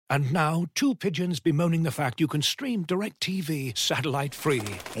And now, two pigeons bemoaning the fact you can stream DirecTV satellite-free.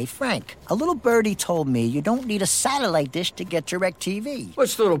 Hey, Frank, a little birdie told me you don't need a satellite dish to get DirecTV.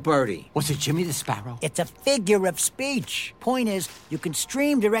 What's little birdie? Was it Jimmy the Sparrow? It's a figure of speech. Point is, you can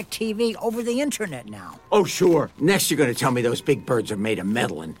stream DirecTV over the internet now. Oh, sure. Next you're going to tell me those big birds are made of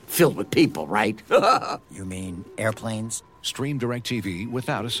metal and filled with people, right? You mean airplanes? Stream DirecTV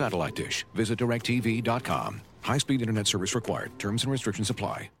without a satellite dish. Visit DirecTV.com. High-speed internet service required. Terms and restrictions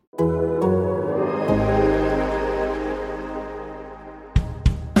apply.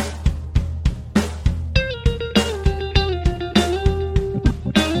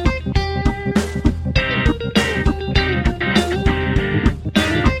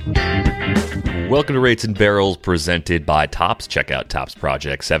 Welcome to Rates and Barrels, presented by Topps. Check out Topps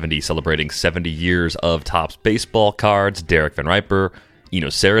Project 70, celebrating 70 years of Topps baseball cards. Derek Van Riper, Eno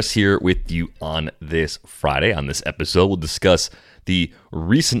Saris here with you on this Friday. On this episode, we'll discuss the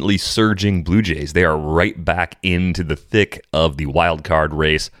recently surging Blue Jays. They are right back into the thick of the wild card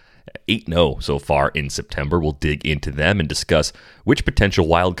race. 8-0 so far in September. We'll dig into them and discuss which potential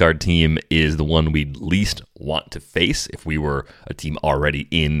wildcard team is the one we'd least want to face if we were a team already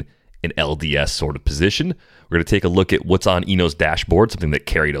in an LDS sort of position. We're going to take a look at what's on Eno's dashboard, something that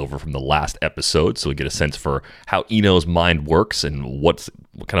carried over from the last episode, so we get a sense for how Eno's mind works and what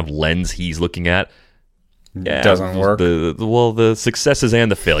kind of lens he's looking at. Yeah, doesn't work. The successes and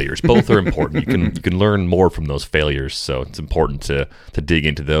the failures, both are important. You can learn more from those failures, so it's important to dig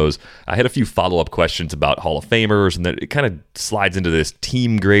into those. I had a few follow-up questions about Hall of Famers, and that it kind of slides into this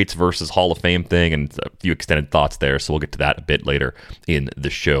team greats versus Hall of Fame thing, and a few extended thoughts there, so we'll get to that a bit later in the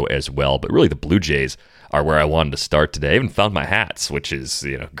show as well. But really, the Blue Jays are where I wanted to start today. I even found my hats, which is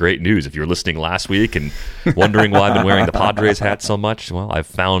great news. If you were listening last week and wondering why I've been wearing the Padres hat so much, well, I've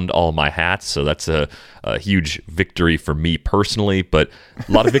found all my hats, so that's a huge victory for me personally, but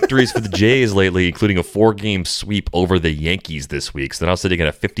a lot of victories for the Jays lately, including a 4-game sweep over the Yankees this week. So they're now sitting at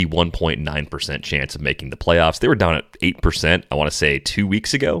a 51.9% chance of making the playoffs. They were down at 8%, I want to say, 2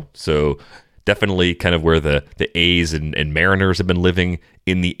 weeks ago. So definitely kind of where the A's and Mariners have been living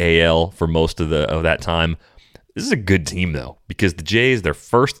in the AL for most of that time. This is a good team, though, because the Jays, they're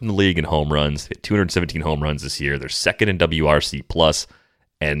first in the league in home runs, hit 217 home runs this year. They're second in WRC+,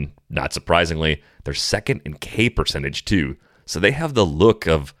 and not surprisingly, they're second in K percentage, too. So they have the look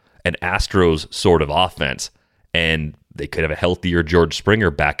of an Astros sort of offense, and they could have a healthier George Springer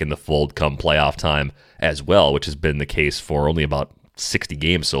back in the fold come playoff time as well, which has been the case for only about 60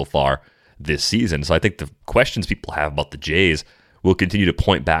 games so far this season. So I think the questions people have about the Jays will continue to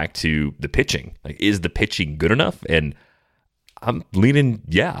point back to the pitching. Like, is the pitching good enough? And I'm leaning,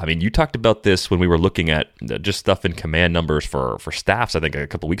 yeah. I mean, you talked about this when we were looking at just stuff in command numbers for staffs, I think a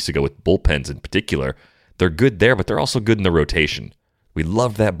couple weeks ago with bullpens in particular. They're good there, but they're also good in the rotation. We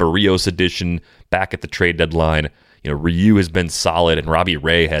love that Barrios addition back at the trade deadline. Ryu has been solid, and Robbie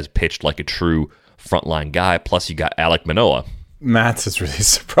Ray has pitched like a true frontline guy. Plus, you got Alek Manoah. Matz has really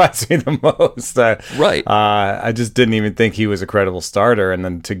surprised me the most. Right. I just didn't even think he was a credible starter. And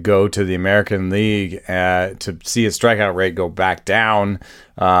then to go to the American League, to see his strikeout rate go back down,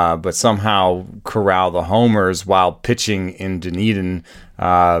 but somehow corral the homers while pitching in Dunedin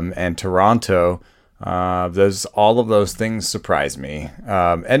and Toronto, all of those things surprise me.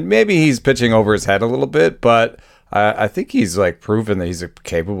 And maybe he's pitching over his head a little bit, but I think he's proven that he's a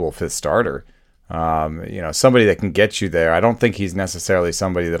capable fifth starter. Somebody that can get you there. I don't think he's necessarily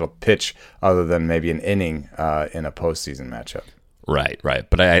somebody that'll pitch other than maybe an inning in a postseason matchup. Right.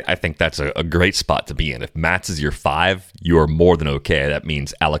 But I think that's a great spot to be in. If Matz is your 5, you are more than okay. That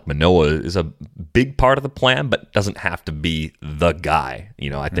means Alek Manoah is a big part of the plan, but doesn't have to be the guy.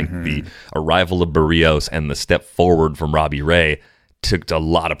 I think the arrival of Barrios and the step forward from Robbie Ray took a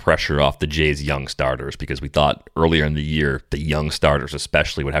lot of pressure off the Jays' young starters, because we thought earlier in the year the young starters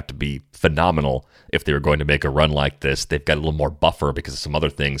especially would have to be phenomenal if they were going to make a run like this. They've got a little more buffer because of some other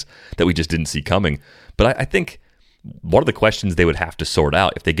things that we just didn't see coming. But I think one of the questions they would have to sort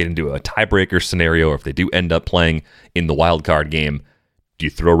out if they get into a tiebreaker scenario, or if they do end up playing in the wild card game, do you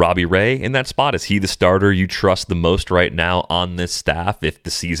throw Robbie Ray in that spot? Is he the starter you trust the most right now on this staff if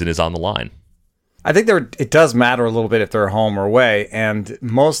the season is on the line? I think it does matter a little bit if they're home or away, and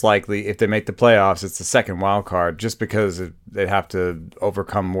most likely if they make the playoffs, it's the second wild card, just because they'd have to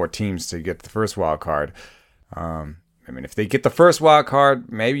overcome more teams to get the first wild card. If they get the first wild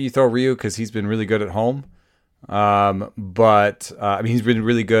card, maybe you throw Ryu because he's been really good at home, but he's been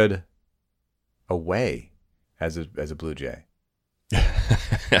really good away as a Blue Jay.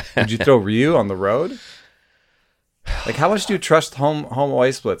 Would you throw Ryu on the road? How much do you trust home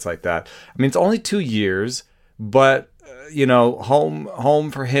away splits like that? It's only 2 years, But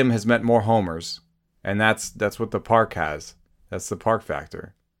home for him has meant more homers, and that's what the park has. That's the park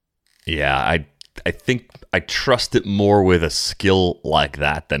factor. Yeah, I think I trust it more with a skill like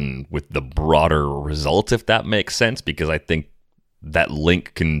that than with the broader result, if that makes sense, because I think that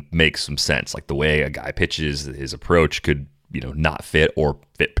link can make some sense. Like the way a guy pitches, his approach could, not fit or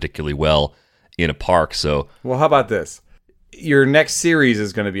fit particularly well in a park. So, well, how about this? Your next series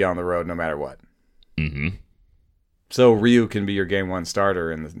is going to be on the road no matter what. Mm-hmm. So Ryu can be your game one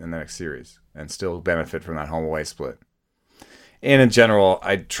starter in the next series and still benefit from that home away split. And in general,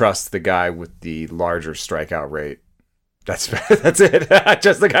 I trust the guy with the larger strikeout rate. That's it.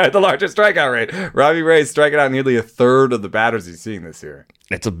 Just the guy with the largest strikeout rate. Robbie Ray's striking out nearly a third of the batters he's seeing this year.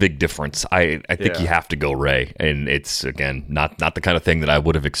 It's a big difference. I think you have to go Ray. And it's, again, not the kind of thing that I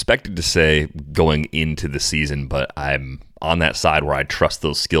would have expected to say going into the season, but I'm on that side where I trust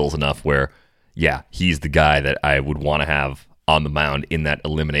those skills enough where, yeah, he's the guy that I would want to have on the mound in that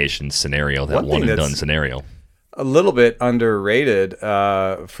elimination scenario, that one-and-done scenario. A little bit underrated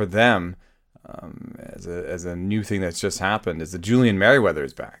for them as a new thing that's just happened is that Julian Merriweather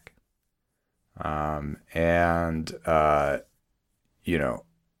is back.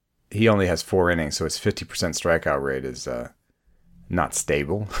 He only has 4 innings, so his 50% strikeout rate is not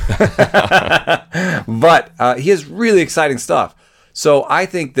stable. But he has really exciting stuff. So I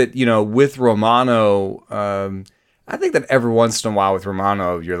think that, with Romano, I think that every once in a while with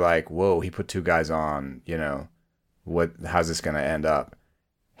Romano, you're like, whoa, he put 2 guys on, how's this going to end up?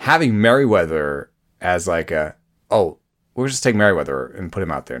 Having Merriweather as like we'll just take Merriweather and put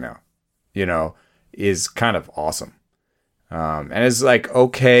him out there now, is kind of awesome. And it's like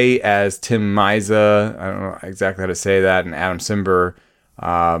okay as Tim Maiza, I don't know exactly how to say that, and Adam Simber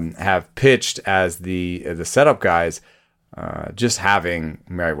have pitched as the setup guys. Just having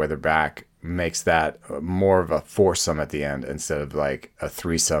Merriweather back makes that more of a foursome at the end instead of like a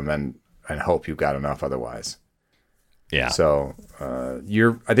threesome and hope you've got enough otherwise. Yeah. So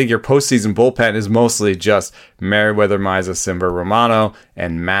I think your postseason bullpen is mostly just Merriweather, Maiza, Simber, Romano,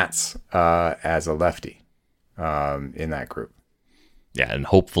 and Matz as a lefty in that group. Yeah, and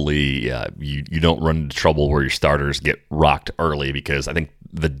hopefully you don't run into trouble where your starters get rocked early, because I think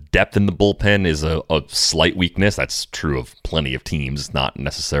the depth in the bullpen is a slight weakness. That's true of plenty of teams. It's not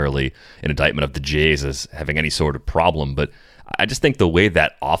necessarily an indictment of the Jays as having any sort of problem, but I just think the way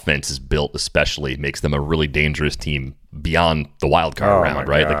that offense is built especially makes them a really dangerous team beyond the wild card round,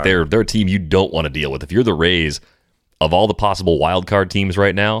 right? God. Like they're a team you don't want to deal with. If you're the Rays, of all the possible wild card teams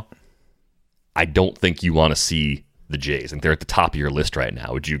right now, I don't think you want to see the Jays. And they're at the top of your list right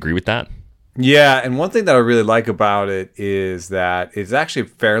now. Would you agree with that? Yeah, and one thing that I really like about it is that it's actually a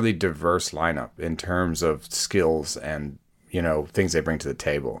fairly diverse lineup in terms of skills and, things they bring to the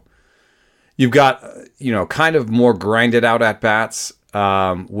table. You've got, kind of more grinded out at bats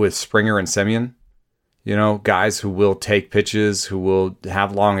with Springer and Semien. Guys who will take pitches, who will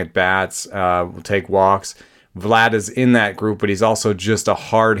have long at bats, will take walks. Vlad is in that group, but he's also just a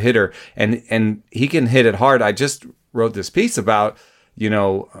hard hitter, and he can hit it hard. I just wrote this piece about,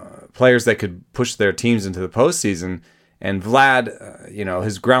 players that could push their teams into the postseason. And Vlad,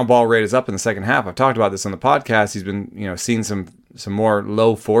 his ground ball rate is up in the second half. I've talked about this on the podcast. He's been, seeing some more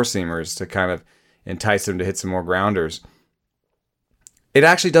low four-seamers to kind of entice him to hit some more grounders. It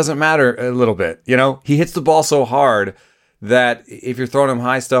actually doesn't matter a little bit. He hits the ball so hard that if you're throwing him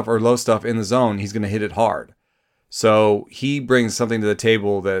high stuff or low stuff in the zone, he's going to hit it hard. So he brings something to the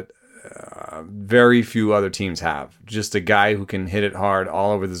table that very few other teams have. Just a guy who can hit it hard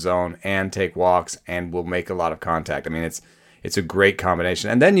all over the zone and take walks and will make a lot of contact. I mean, it's a great combination.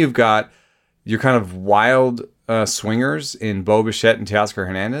 And then you've got your kind of wild swingers in Bo Bichette and Teoscar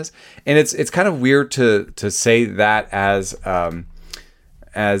Hernandez. And it's kind of weird to say that as a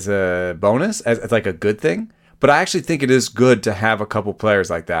bonus, as like a good thing. But I actually think it is good to have a couple players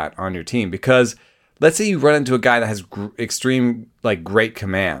like that on your team, because let's say you run into a guy that has extreme, great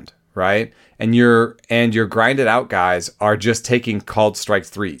command, right? And your grinded out guys are just taking called strike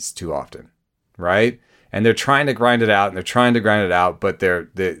threes too often, right? And they're trying to grind it out, but they're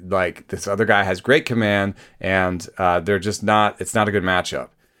like, this other guy has great command, and they're just not. It's not a good matchup.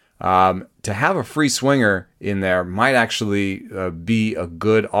 To have a free swinger in there might actually be a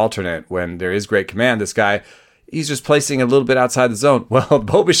good alternate when there is great command. This guy, he's just placing a little bit outside the zone. Well,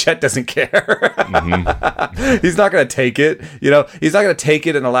 Bo Bichette doesn't care. Mm-hmm. He's not going to take it. He's not going to take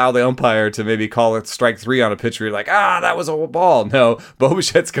it and allow the umpire to maybe call it strike three on a pitch where you're like, that was a ball. No, Bo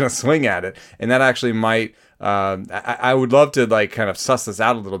Bichette's going to swing at it. And that actually might, I would love to kind of suss this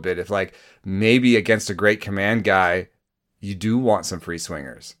out a little bit. If maybe against a great command guy, you do want some free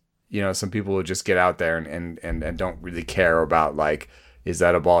swingers. some people will just get out there and don't really care about like, is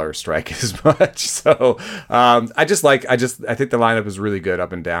that a ball or a strike as much. So I think the lineup is really good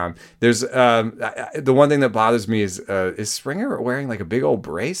up and down. There's the one thing that bothers me is Springer wearing like a big old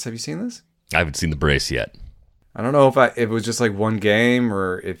brace? Have you seen this? I haven't seen the brace yet. I don't know if it was just like one game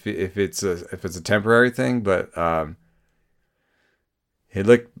or if it's a temporary thing, but it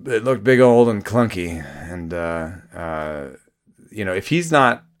looked big old and clunky, and if he's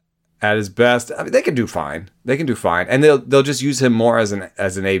not at his best, I mean, they can do fine. And they'll just use him more as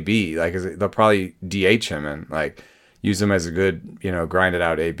an AB. Like they'll probably DH him and like use him as a good, grinded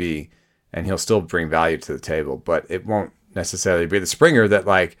out AB, and he'll still bring value to the table. But it won't necessarily be the Springer that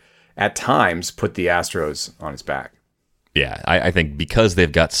like at times put the Astros on his back. Yeah, I think because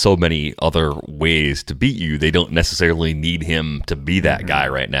they've got so many other ways to beat you, they don't necessarily need him to be that guy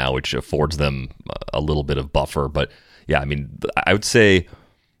right now, which affords them a little bit of buffer. But yeah, I mean, I would say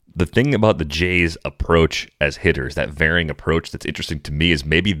the thing about the Jays' approach as hitters, that varying approach that's interesting to me, is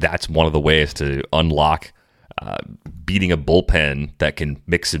maybe that's one of the ways to unlock beating a bullpen that can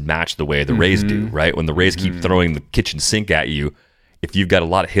mix and match the way the Rays do, right? When the Rays keep throwing the kitchen sink at you, if you've got a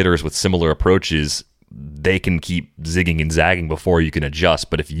lot of hitters with similar approaches, they can keep zigging and zagging before you can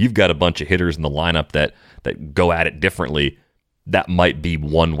adjust. But if you've got a bunch of hitters in the lineup that go at it differently, that might be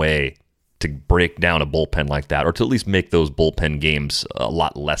one way to break down a bullpen like that, or to at least make those bullpen games a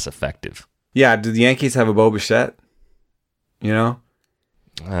lot less effective. Yeah, do the Yankees have a Bo Bichette? Most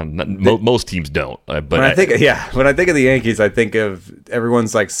teams don't. But when I think of the Yankees, I think of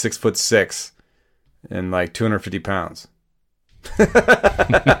everyone's like 6'6" and like 250 pounds.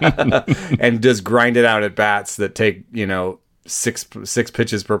 And just grind it out at bats that take six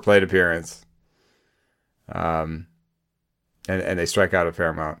pitches per plate appearance, and they strike out a fair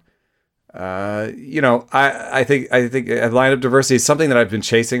amount. I think lineup diversity is something that I've been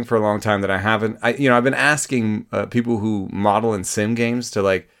chasing for a long time that I haven't. I've been asking people who model and sim games to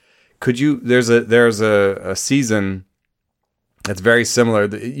like, there's a season that's very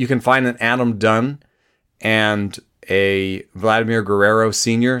similar. You can find an Adam Dunn and a Vladimir Guerrero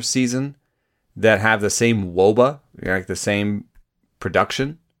Sr. season that have the same WOBA, like the same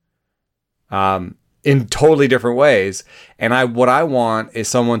production, in totally different ways. And what I want is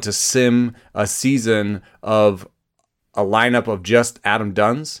someone to sim a season of a lineup of just Adam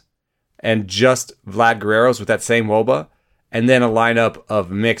Dunns and just Vlad Guerreros with that same WOBA, and then a lineup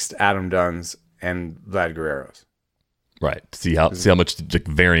of mixed Adam Dunns and Vlad Guerreros. Right. See how much like,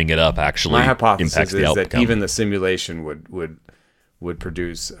 varying it up actually my hypothesis impacts the is outcome. that even the simulation would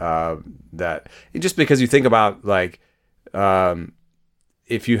produce that. Just because you think about like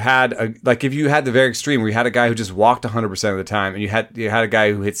if you had the very extreme where you had a guy who just walked 100% of the time, and you had a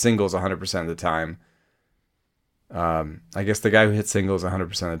guy who hit singles 100% of the time. I guess the guy who hit singles 100%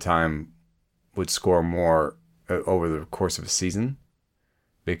 of the time would score more over the course of a season,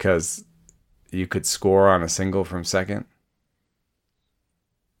 because you could score on a single from second.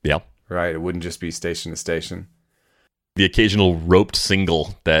 Yeah. Right. It wouldn't just be station to station. The occasional roped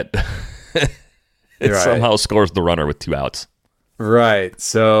single that somehow scores the runner with 2 outs. Right.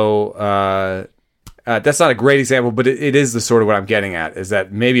 So that's not a great example, but it is the sort of what I'm getting at, is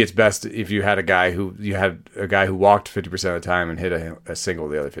that maybe it's best if you had a guy who walked 50% of the time and hit a single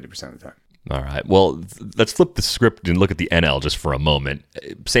the other 50% of the time. All right. Well, let's flip the script and look at the NL just for a moment.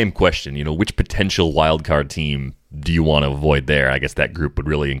 Same question. Which potential wildcard team do you want to avoid there? I guess that group would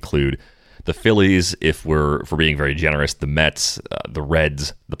really include the Phillies, if we're being very generous, the Mets, the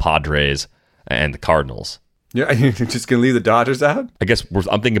Reds, the Padres, and the Cardinals. Yeah, you're just going to leave the Dodgers out? I guess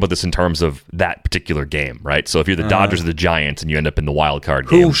I'm thinking about this in terms of that particular game, right? So if you're the Dodgers or the Giants and you end up in the wild card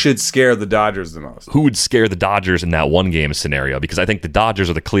game. Who should scare the Dodgers the most? Who would scare the Dodgers in that one game scenario? Because I think the Dodgers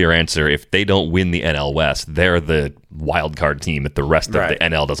are the clear answer. If they don't win the NL West, they're the wild card team that the rest of the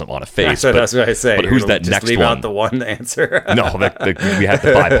NL doesn't want to face. That's what I say. But who's that next one? Leave out the one answer. No, we have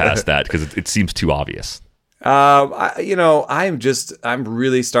to bypass that because it seems too obvious. I'm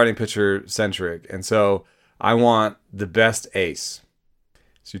really starting pitcher centric, and so I want the best ace.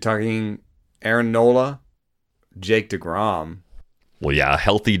 So you're talking Aaron Nola, Jake DeGrom. Well, yeah, a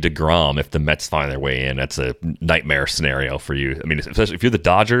healthy DeGrom, if the Mets find their way in, that's a nightmare scenario for you. I mean, especially if you're the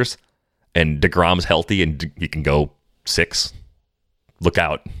Dodgers and DeGrom's healthy and he can go 6, look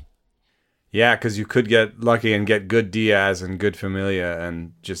out. Yeah, because you could get lucky and get good Diaz and good Familia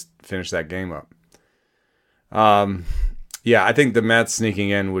and just finish that game up. Yeah, I think the Mets sneaking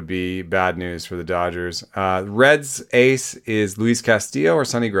in would be bad news for the Dodgers. Reds ace is Luis Castillo or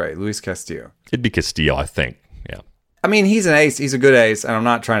Sonny Gray? Luis Castillo. It'd be Castillo, I think. Yeah. I mean, he's an ace. He's a good ace, and I'm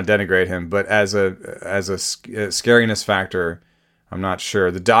not trying to denigrate him, but as a scariness factor, I'm not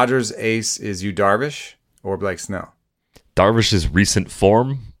sure. The Dodgers ace is Yu Darvish or Blake Snell. Darvish's recent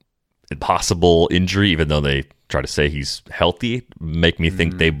form and possible injury, even though they try to say he's healthy, make me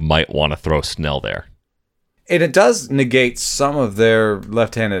think they might want to throw Snell there. And it does negate some of their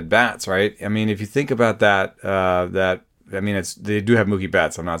left-handed bats, right? I mean, if you think about that, they do have Mookie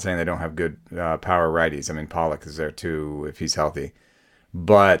Betts. I'm not saying they don't have good power righties. I mean, Pollock is there too if he's healthy.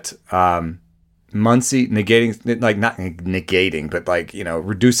 But Muncy not negating, but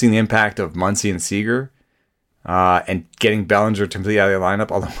reducing the impact of Muncy and Seager, and getting Bellinger completely out of the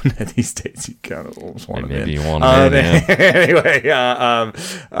lineup. Although these days you kind of almost want him in. Maybe you want him in. Anyway,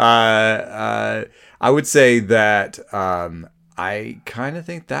 I would say that I kind of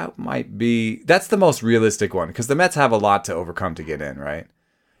think that's the most realistic one, because the Mets have a lot to overcome to get in, right?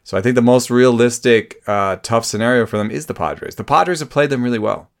 So I think the most realistic, tough scenario for them is the Padres. The Padres have played them really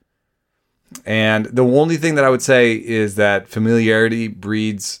well. And the only thing that I would say is that familiarity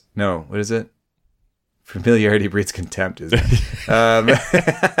breeds contempt, isn't it?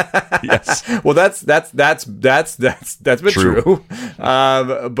 Yes. Well, that's been true.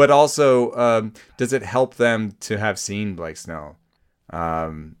 But also, does it help them to have seen Blake Snell,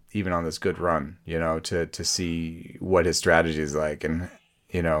 even on this good run? To see what his strategy is like, and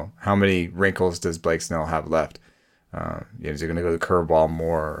how many wrinkles does Blake Snell have left? Is he going to go the curveball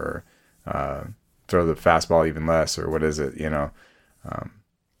more, or throw the fastball even less, or what is it?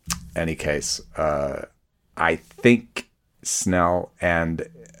 Any case, I think Snell and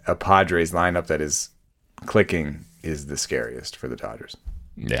a Padres lineup that is clicking is the scariest for the Dodgers.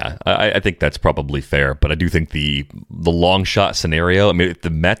 Yeah, I think that's probably fair, but I do think the long shot scenario, I mean, if the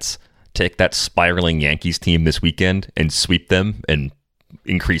Mets take that spiraling Yankees team this weekend and sweep them and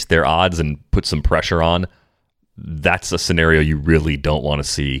increase their odds and put some pressure on, that's a scenario you really don't want to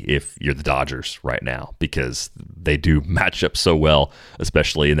see if you're the Dodgers right now, because they do match up so well,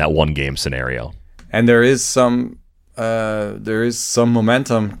 especially in that one game scenario. And there is some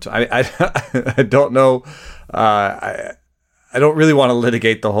momentum. I don't know. I don't really want to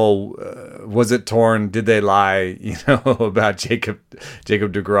litigate the whole. Was it torn? Did they lie? About Jacob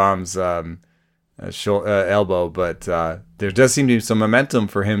deGrom's elbow, but there does seem to be some momentum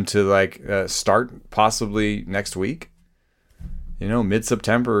for him to start possibly next week.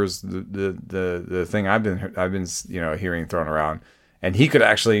 Mid-September is the thing I've been hearing thrown around. And he could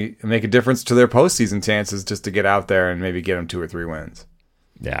actually make a difference to their postseason chances just to get out there and maybe get them 2 or 3 wins.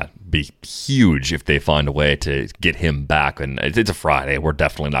 Yeah, be huge if they find a way to get him back. And it's a Friday. We're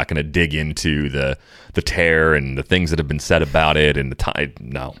definitely not going to dig into the tear and the things that have been said about it and the time.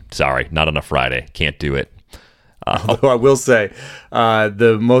 No, sorry, not on a Friday. Can't do it. Although I will say,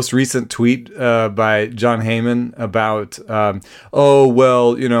 the most recent tweet by John Heyman about,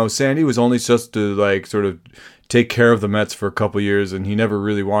 Sandy was only supposed to sort of take care of the Mets for a couple years, and he never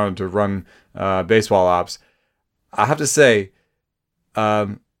really wanted to run baseball ops. I have to say,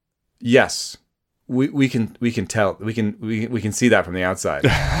 yes, we can tell, we can see that from the outside.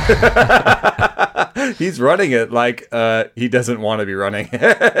 He's running it like he doesn't want to be running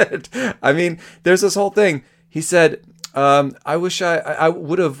it. I mean, there's this whole thing. He said, "I wish I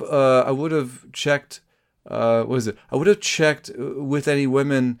would have checked." What is it? I would have checked with any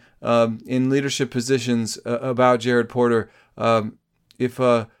women in leadership positions about Jared Porter if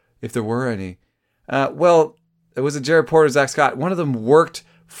there were any. Well, it wasn't Jared Porter, Zach Scott. One of them worked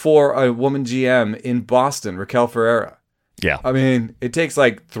for a woman GM in Boston, Raquel Ferreira. Yeah. I mean, it takes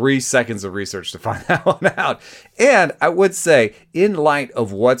 3 seconds of research to find that one out. And I would say, in light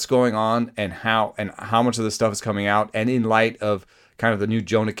of what's going on and how much of this stuff is coming out, and in light of kind of the new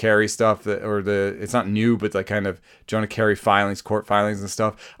Jonah Carey stuff, it's not new, but the kind of Jonah Carey filings, court filings and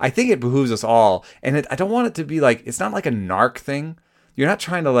stuff, I think it behooves us all. And I don't want it to be it's not like a narc thing. You're not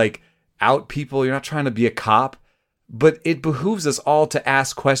trying to out people. You're not trying to be a cop, but it behooves us all to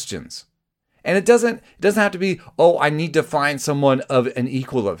ask questions. And it doesn't have to be, I need to find someone of an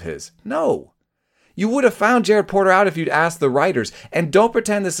equal of his. No. You would have found Jared Porter out if you'd asked the writers. And don't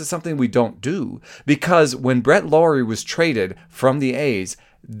pretend this is something we don't do, because when Brett Lawrie was traded from the A's,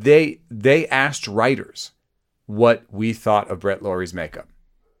 they asked writers what we thought of Brett Lawrie's makeup.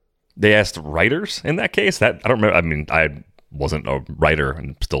 They asked writers in that case? That I don't remember. I mean, I wasn't a writer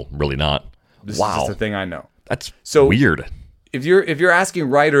and still really not. This is just a thing I know. That's so weird. If you're asking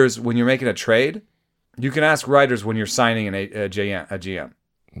writers when you're making a trade, you can ask writers when you're signing a GM.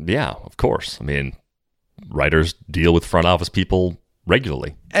 Yeah, of course. I mean, writers deal with front office people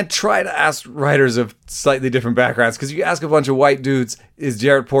regularly. And try to ask writers of slightly different backgrounds, because you ask a bunch of white dudes, is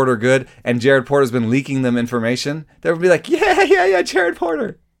Jared Porter good? And Jared Porter's been leaking them information. They would be like, yeah, Jared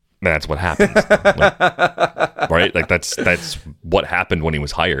Porter. That's what happens, right? Like that's what happened when he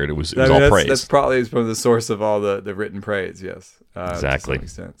was hired. It was all praise. That's probably from the source of all the written praise. Yes, exactly. To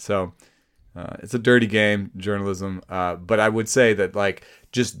some extent. So it's a dirty game, journalism. But I would say that like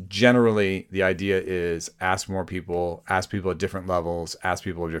just generally, the idea is ask more people, ask people at different levels, ask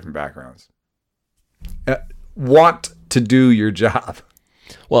people of different backgrounds. Want to do your job.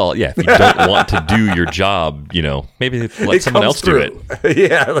 Well, yeah, if you don't want to do your job, maybe let someone else do it.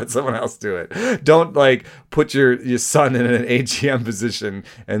 Yeah, let someone else do it. Don't like put your son in an AGM position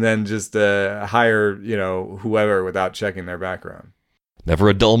and then just hire, whoever without checking their background. Never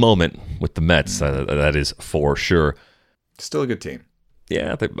a dull moment with the Mets. That is for sure. Still a good team.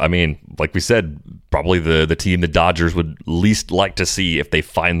 Yeah, like we said, probably the team the Dodgers would least like to see if they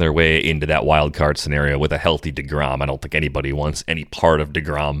find their way into that wild card scenario with a healthy DeGrom. I don't think anybody wants any part of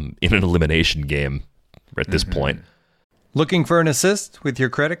DeGrom in an elimination game at this point. Looking for an assist with your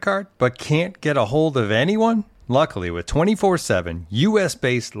credit card, but can't get a hold of anyone? Luckily, with 24/7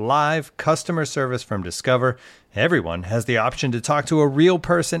 U.S.-based live customer service from Discover, everyone has the option to talk to a real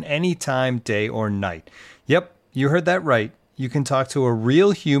person anytime, day or night. Yep, you heard that right. You can talk to a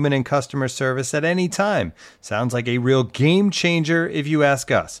real human in customer service at any time. Sounds like a real game changer if you ask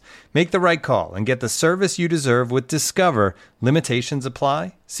us. Make the right call and get the service you deserve with Discover. Limitations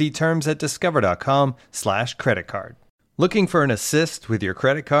apply. See terms at discover.com/creditcard. Looking for an assist with your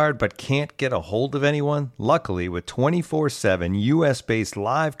credit card but can't get a hold of anyone? Luckily, with 24/7 U.S.-based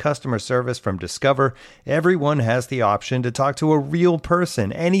live customer service from Discover, everyone has the option to talk to a real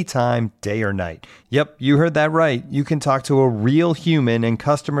person anytime, day or night. Yep, you heard that right. You can talk to a real human in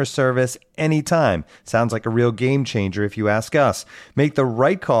customer service anytime. Sounds like a real game changer if you ask us. Make the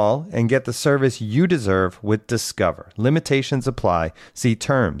right call and get the service you deserve with Discover. Limitations apply. See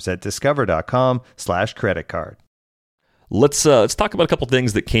terms at discover.com/creditcard. Let's talk about a couple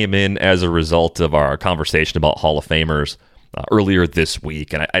things that came in as a result of our conversation about Hall of Famers earlier this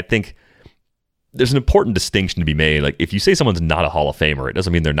week. And I think there's an important distinction to be made. Like, if you say someone's not a Hall of Famer, it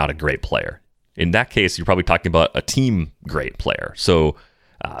doesn't mean they're not a great player. In that case, you're probably talking about a team great player. So,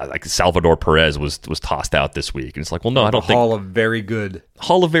 like Salvador Perez was tossed out this week. And it's like, well, no, I don't think... Hall of Very Good.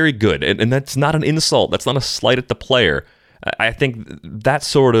 Hall of Very Good. And that's not an insult. That's not a slight at the player. I think that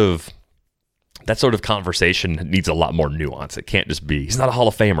sort of conversation needs a lot more nuance. It can't just be, he's not a Hall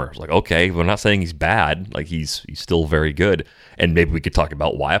of Famer. It's like, okay, we're not saying he's bad. Like, he's still very good. And maybe we could talk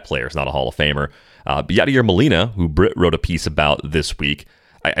about why a player is not a Hall of Famer. But Yadier Molina, who Britt wrote a piece about this week,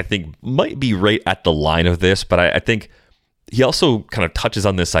 I think might be right at the line of this, but I think he also kind of touches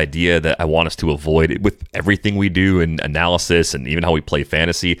on this idea that I want us to avoid it with everything we do in analysis and even how we play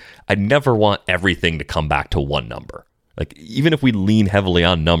fantasy. I never want everything to come back to one number. Like, even if we lean heavily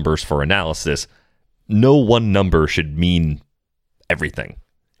on numbers for analysis, no one number should mean everything.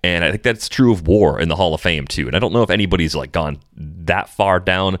 And I think that's true of WAR in the Hall of Fame too. And I don't know if anybody's like gone that far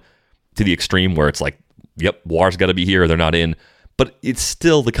down to the extreme where it's like, yep, WAR's got to be here or they're not in. But it's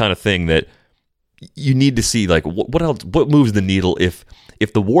still the kind of thing that you need to see, like, what else, what moves the needle if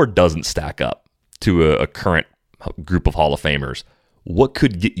the WAR doesn't stack up to a current group of Hall of Famers. What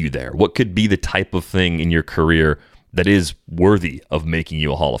could get you there? What could be the type of thing in your career that is worthy of making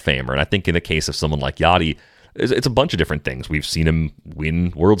you a Hall of Famer? And I think in the case of someone like Yadi, it's a bunch of different things. We've seen him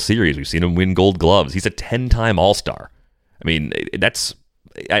win World Series. We've seen him win Gold Gloves. He's a 10-time All-Star. I mean,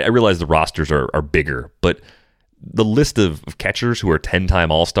 I realize the rosters are bigger, but the list of catchers who are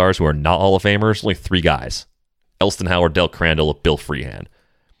 10-time All-Stars who are not Hall of Famers, only 3 guys. Elston Howard, Del Crandall, Bill Freehan.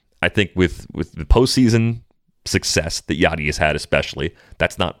 I think with the postseason success that Yadi has had especially,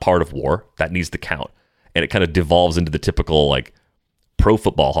 that's not part of WAR. That needs to count. And it kind of devolves into the typical, like, pro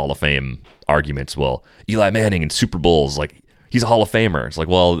football Hall of Fame arguments. Well, Eli Manning and Super Bowls, like, he's a Hall of Famer. It's like,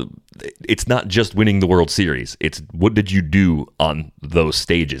 well, it's not just winning the World Series. It's what did you do on those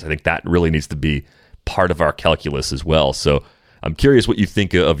stages? I think that really needs to be part of our calculus as well. So I'm curious what you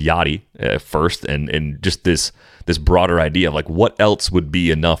think of Yadi first, and just this broader idea of, like, what else would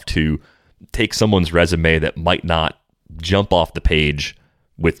be enough to take someone's resume that might not jump off the page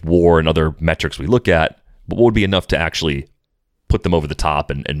with WAR and other metrics we look at, but what would be enough to actually put them over the top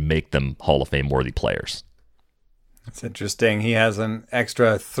and make them Hall of Fame worthy players? That's interesting. He has an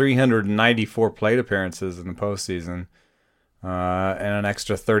extra 394 plate appearances in the postseason, and an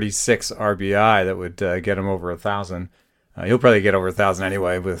extra 36 RBI that would get him over 1,000. He'll probably get over 1,000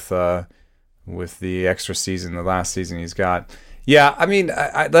 anyway with the extra season, the last season he's got. Yeah, I mean,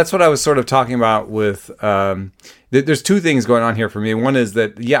 that's what I was sort of talking about with. There's 2 things going on here for me. One is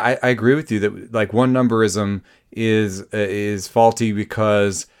that, yeah, I agree with you that, like, one numberism is faulty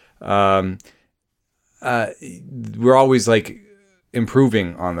because we're always, like,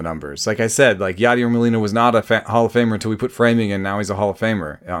 improving on the numbers. Like I said, like Yadier Molina was not a Hall of Famer until we put framing in. Now he's a Hall of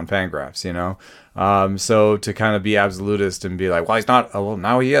Famer on Fangraphs, you know? So to kind of be absolutist and be like, well, he's not, oh, well,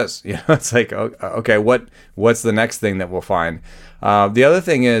 now he is. You know, it's like, okay, what's the next thing that we'll find? The other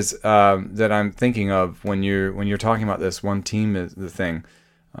thing is that I'm thinking of when you're talking about this one team is the thing.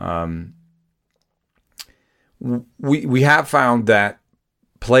 We have found that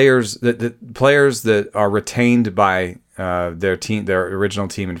players that are retained by their original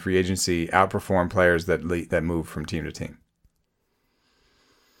team in free agency outperform players that move from team to team.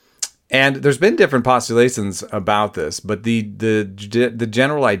 And there's been different postulations about this, but the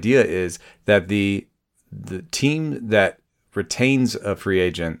general idea is that the team that retains a free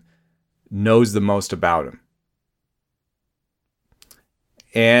agent knows the most about him.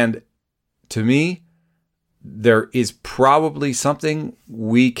 And to me, there is probably something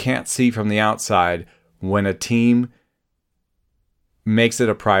we can't see from the outside when a team makes it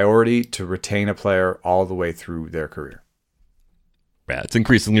a priority to retain a player all the way through their career. Yeah, it's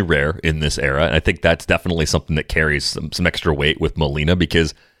increasingly rare in this era, and I think that's definitely something that carries some extra weight with Molina,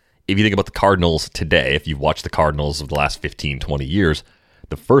 because if you think about the Cardinals today, if you've watched the Cardinals of the last 15, 20 years,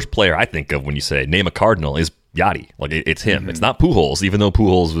 the first player I think of when you say name a Cardinal is Yadi. Like, it's him. Mm-hmm. It's not Pujols, even though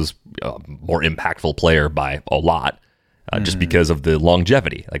Pujols was a more impactful player by a lot, just because of the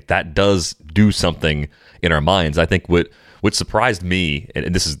longevity. Like, that does do something in our minds. I think what surprised me,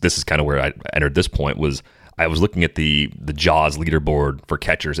 and this is kind of where I entered this point, was I was looking at the Jaws leaderboard for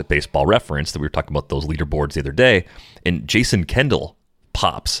catchers at Baseball Reference, that we were talking about those leaderboards the other day, and Jason Kendall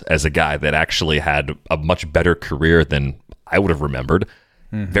pops as a guy that actually had a much better career than I would have remembered.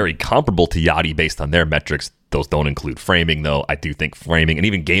 Mm-hmm. Very comparable to Yadi based on their metrics. Those don't include framing, though. I do think framing and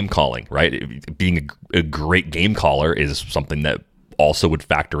even game calling, right? Being a great game caller is something that also would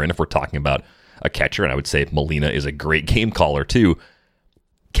factor in if we're talking about a catcher, and I would say Molina is a great game caller too.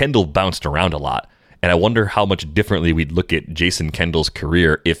 Kendall bounced around a lot, and I wonder how much differently we'd look at Jason Kendall's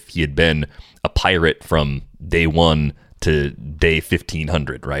career if he had been a Pirate from day one to day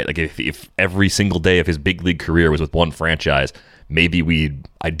 1500, right? Like if every single day of his big league career was with one franchise, maybe we'd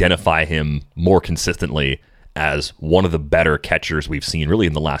identify him more consistently as one of the better catchers we've seen really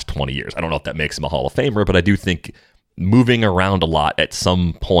in the last 20 years. I don't know if that makes him a Hall of Famer, but I do think moving around a lot at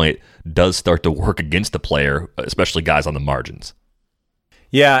some point does start to work against the player, especially guys on the margins.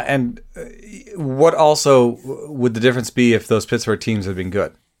 Yeah, and what also would the difference be if those Pittsburgh teams had been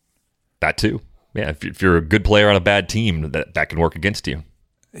good? That too. Yeah, if you're a good player on a bad team, that can work against you.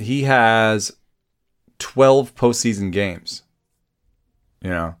 He has 12 postseason games.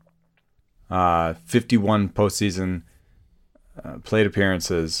 51 postseason plate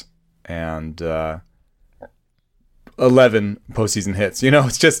appearances and 11 postseason hits.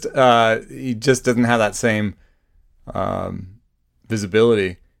 It's just he just doesn't have that same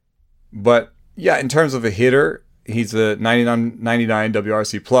visibility. But yeah, in terms of a hitter, he's a 99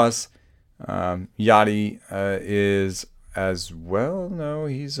 WRC plus. Yadi is as well. No,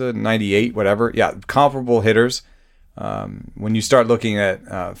 he's a 98, whatever. Yeah, comparable hitters. When you start looking at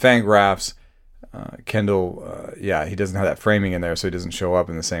Fangraphs, Kendall, he doesn't have that framing in there, so he doesn't show up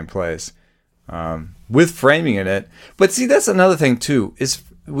in the same place with framing in it. But see, that's another thing too, is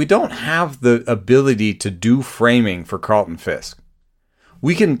we don't have the ability to do framing for Carlton Fisk.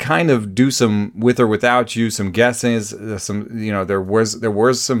 We can kind of do some with or without you, some guesses, there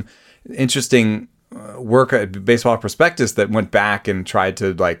was some interesting work at Baseball Prospectus that went back and tried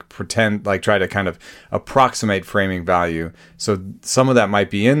to try to kind of approximate framing value. So some of that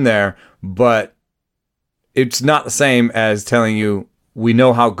might be in there, but it's not the same as telling you we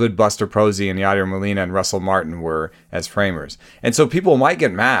know how good Buster Posey and Yadier Molina and Russell Martin were as framers. And so people might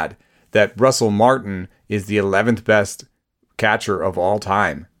get mad that Russell Martin is the 11th best catcher of all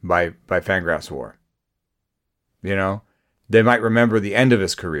time by Fangraphs WAR. They might remember the end of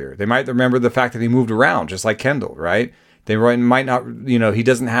his career. They might remember the fact that he moved around, just like Kendall, right? They might not, he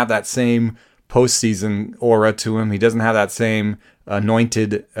doesn't have that same postseason aura to him. He doesn't have that same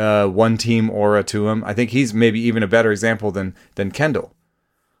anointed one-team aura to him. I think he's maybe even a better example than Kendall,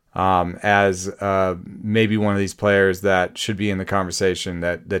 as maybe one of these players that should be in the conversation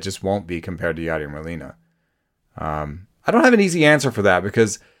that just won't be compared to Yadier Molina. I don't have an easy answer for that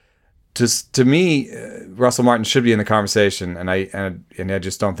because to me, Russell Martin should be in the conversation, and I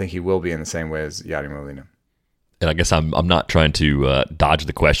just don't think he will be in the same way as Yadier Molina. And I guess I'm not trying to dodge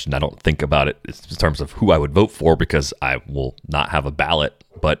the question. I don't think about it in terms of who I would vote for because I will not have a ballot.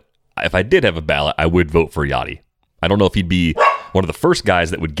 But if I did have a ballot, I would vote for Yadi. I don't know if he'd be one of the first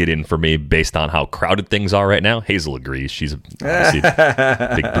guys that would get in for me based on how crowded things are right now. Hazel agrees. She's obviously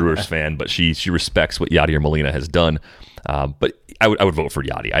a big Brewers fan, but she respects what Yadier Molina has done. But I would vote for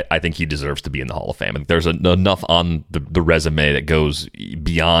Yadi. I think he deserves to be in the Hall of Fame. And there's enough on the resume that goes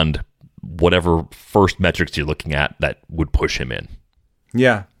beyond whatever first metrics you're looking at that would push him in.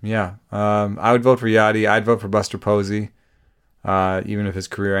 Yeah. I would vote for Yadi. I'd vote for Buster Posey, even if his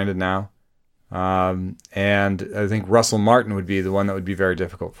career ended now. And I think Russell Martin would be the one that would be very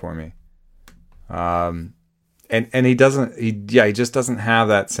difficult for me. And he just doesn't have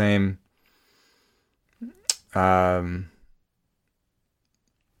that same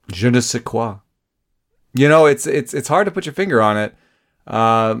je ne sais quoi. It's hard to put your finger on it.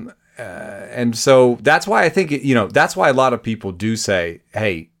 And so that's why I think that's why a lot of people do say,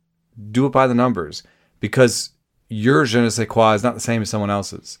 hey, do it by the numbers, because your je ne sais quoi is not the same as someone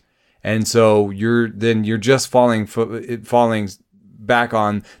else's. And so you're just falling back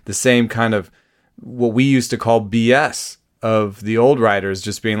on the same kind of what we used to call BS of the old writers,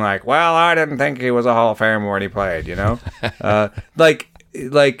 just being like, well, I didn't think he was a Hall of Famer when he played, I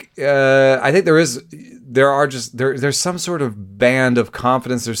think there's some sort of band of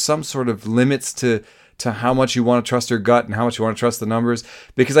confidence. There's some sort of limits to how much you want to trust your gut and how much you want to trust the numbers,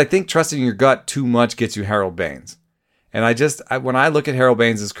 because I think trusting your gut too much gets you Harold Baines. And when I look at Harold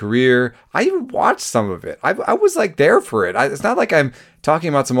Baines' career, I even watched some of it. I was like there for it. It's not like I'm talking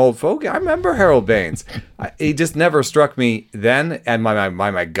about some old folk. I remember Harold Baines. He just never struck me then and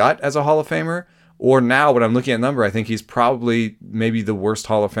my gut as a Hall of Famer. Or now when I'm looking at number, I think he's probably maybe the worst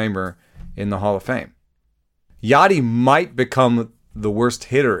Hall of Famer in the Hall of Fame. Yadi might become the worst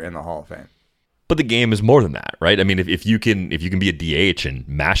hitter in the Hall of Fame. But the game is more than that, right? I mean, if you can be a DH and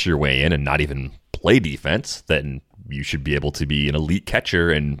mash your way in and not even play defense, then you should be able to be an elite catcher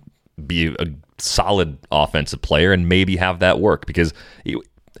and be a solid offensive player and maybe have that work, because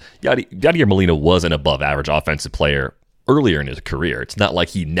Yadier Molina was an above average offensive player earlier in his career. It's not like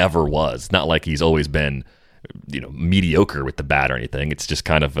he never was. It's not like he's always been, mediocre with the bat or anything. It's just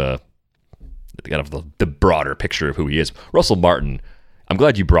kind of the broader picture of who he is. Russell Martin, I'm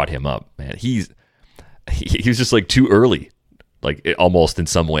glad you brought him up, man. He was just like too early, almost in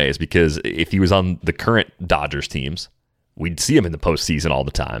some ways, because if he was on the current Dodgers teams, we'd see him in the postseason all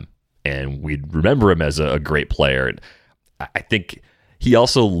the time, and we'd remember him as a great player. And I think he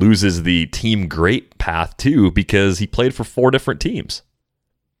also loses the team great path too, because he played for 4 different teams.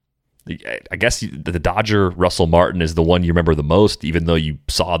 I guess the Dodger Russell Martin is the one you remember the most, even though you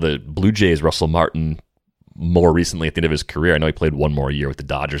saw the Blue Jays Russell Martin more recently at the end of his career. I know he played one more year with the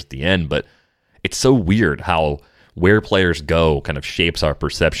Dodgers at the end, but it's so weird how where players go kind of shapes our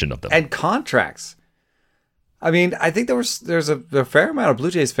perception of them. And contracts. I mean, I think there's a fair amount of Blue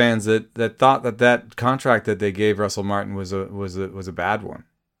Jays fans that thought that contract that they gave Russell Martin was a bad one,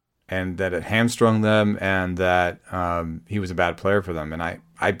 and that it hamstrung them, and that he was a bad player for them. And I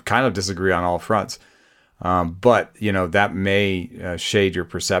kind of disagree on all fronts. But that may shade your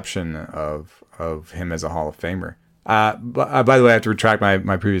perception of him as a Hall of Famer. But by the way, I have to retract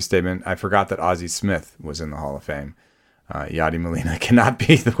my previous statement. I forgot that Ozzie Smith was in the Hall of Fame. Yadi Molina cannot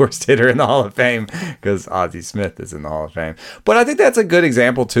be the worst hitter in the Hall of Fame because Ozzie Smith is in the Hall of Fame. But I think that's a good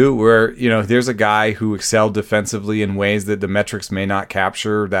example too, where there's a guy who excelled defensively in ways that the metrics may not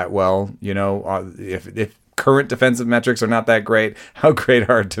capture that well. If current defensive metrics are not that great, how great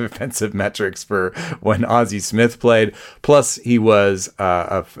are defensive metrics for when Ozzie Smith played? Plus, he was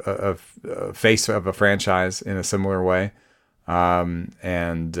a face of a franchise in a similar way. And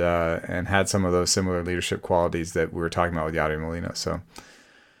had some of those similar leadership qualities that we were talking about with Yadi Molina. So,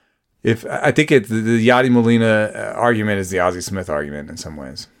 I think the Yadi Molina argument is the Ozzie Smith argument in some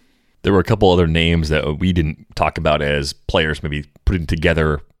ways. There were a couple other names that we didn't talk about as players, maybe putting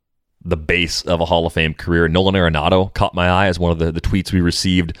together the base of a Hall of Fame career. Nolan Arenado caught my eye as one of the tweets we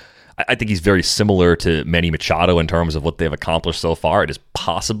received. I think he's very similar to Manny Machado in terms of what they've accomplished so far. It is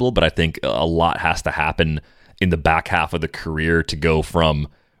possible, but I think a lot has to happen in the back half of the career to go from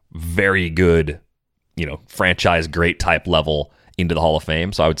very good, franchise great type level into the Hall of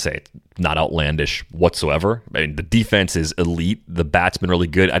Fame. So I would say it's not outlandish whatsoever. I mean, the defense is elite. The bat's been really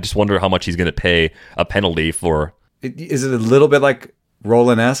good. I just wonder how much he's going to pay a penalty for. Is it a little bit like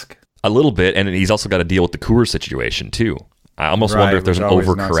Roland-esque? A little bit, and he's also got to deal with the Coors situation too. I almost wonder if there's an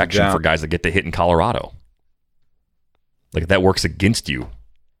overcorrection for guys that get to hit in Colorado. Like if that works against you.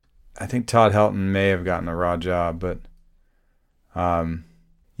 I think Todd Helton may have gotten a raw job, but and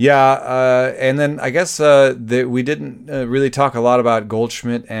then I guess we didn't really talk a lot about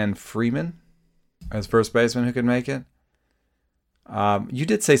Goldschmidt and Freeman as first baseman who could make it. You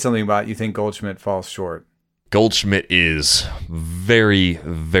did say something about you think Goldschmidt falls short. Goldschmidt is very,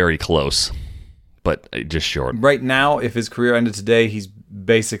 very close, but just short. Right now, if his career ended today, he's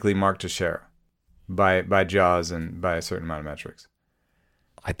basically Mark Teixeira by Jaws and by a certain amount of metrics.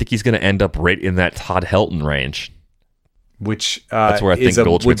 I think he's going to end up right in that Todd Helton range. Which that's where I think would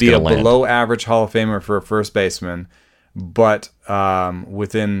Goldschmidt's be a going to land. below average Hall of Famer for a first baseman, but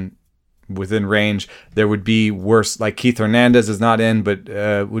within range. There would be worse, like Keith Hernandez is not in, but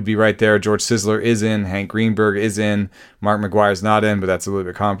would be right there. George Sisler is in. Hank Greenberg is in. Mark McGwire is not in, but that's a little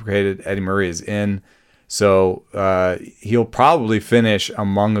bit complicated. Eddie Murray is in. So he'll probably finish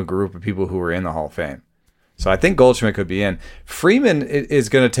among a group of people who are in the Hall of Fame. So I think Goldschmidt could be in. Freeman is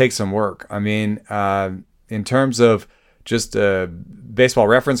going to take some work. I mean, in terms of just baseball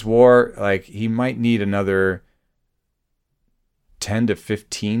reference WAR, like he might need another 10 to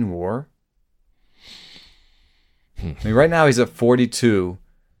 15 WAR. I mean, right now he's at 42,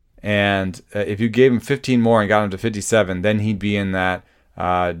 and if you gave him 15 more and got him to 57, then he'd be in that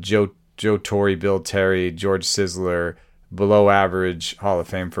Joe Torre, Bill Terry, George Sisler, below average Hall of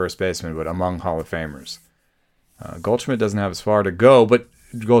Fame first baseman, but among Hall of Famers. Goldschmidt doesn't have as far to go, but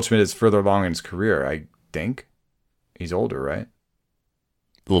Goldschmidt is further along in his career, I think. He's older, right?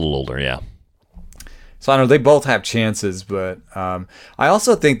 A little older, yeah. So I don't know. They both have chances, but I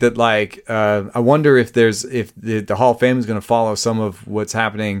also think that I wonder if the Hall of Fame is going to follow some of what's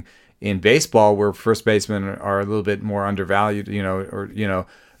happening in baseball, where first basemen are a little bit more undervalued. You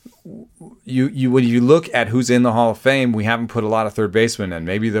when you look at who's in the Hall of Fame, we haven't put a lot of third basemen in.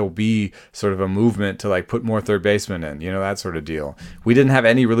 Maybe there'll be sort of a movement to put more third basemen in. That sort of deal. We didn't have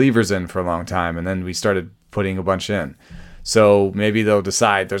any relievers in for a long time, and then we started putting a bunch in. So maybe they'll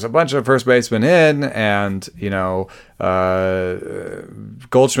decide there's a bunch of first basemen in, and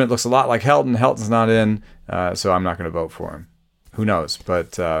Goldschmidt looks a lot like Helton. Helton's not in, so I'm not going to vote for him. Who knows?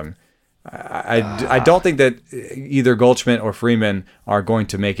 But I don't think that either Goldschmidt or Freeman are going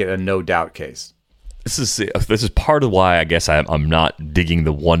to make it a no doubt case. This is part of why I guess I'm not digging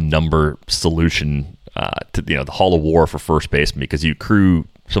the one number solution to the Hall of WAR for first baseman, because you accrue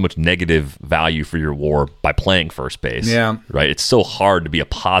so much negative value for your WAR by playing first base. Yeah. Right? It's so hard to be a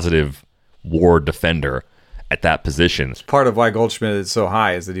positive WAR defender at that position. Part of why Goldschmidt is so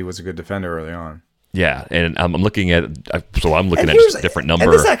high is that he was a good defender early on. Yeah, and I'm looking at just a different number.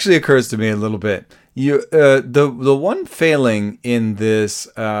 And this actually occurs to me a little bit. The one failing in this,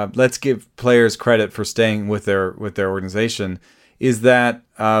 let's give players credit for staying with their organization, is that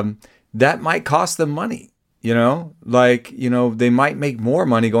that might cost them money. They might make more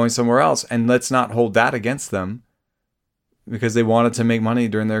money going somewhere else, and let's not hold that against them because they wanted to make money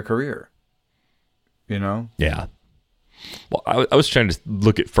during their career. Yeah. Well, I was trying to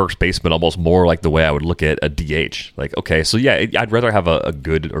look at first baseman almost more like the way I would look at a DH. Okay, so yeah, I'd rather have a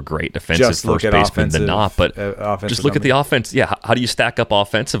good or great defensive first baseman than not, but just look at the offense. Yeah, how do you stack up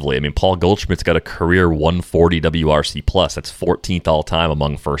offensively? I mean, Paul Goldschmidt's got a career 140 WRC plus. That's 14th all time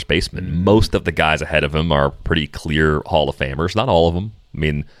among first basemen. Mm-hmm. Most of the guys ahead of him are pretty clear Hall of Famers. Not all of them. I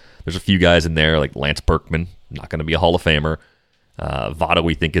mean, there's a few guys in there like Lance Berkman, not going to be a Hall of Famer. Votto,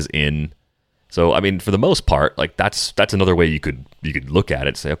 we think, is in. So, I mean, for the most part, that's another way you could look at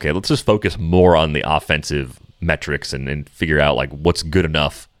it. Say, okay, let's just focus more on the offensive metrics and figure out what's good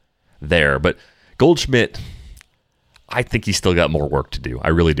enough there. But Goldschmidt, I think he's still got more work to do. I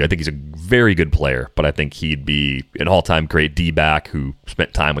really do. I think he's a very good player, but I think he'd be an all-time great D-back who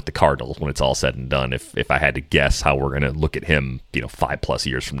spent time with the Cardinals when it's all said and done. If I had to guess how we're going to look at him, 5+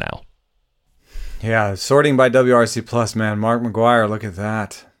 years from now. Yeah, sorting by WRC plus, man. Mark McGwire, look at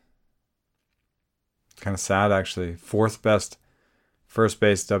that. Kind of sad, actually. 4th best first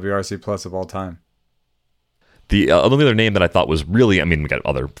base WRC plus of all time. The only other name that I thought was really, we got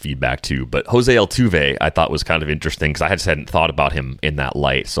other feedback too, but Jose Altuve I thought was kind of interesting because I just hadn't thought about him in that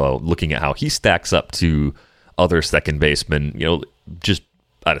light. So looking at how he stacks up to other second basemen, just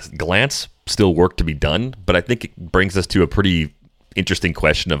at a glance, still work to be done. But I think it brings us to a pretty interesting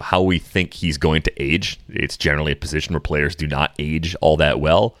question of how we think he's going to age. It's generally a position where players do not age all that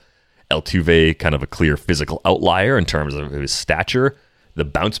well. Altuve, kind of a clear physical outlier in terms of his stature. The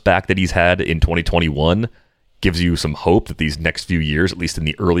bounce back that he's had in 2021 gives you some hope that these next few years, at least in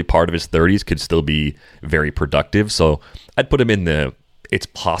the early part of his 30s, could still be very productive. So I'd put him in the it's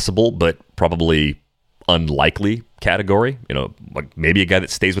possible, but probably unlikely category. Maybe a guy that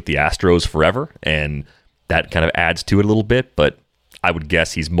stays with the Astros forever, and that kind of adds to it a little bit. But I would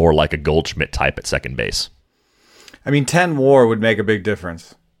guess he's more like a Goldschmidt type at second base. 10 WAR would make a big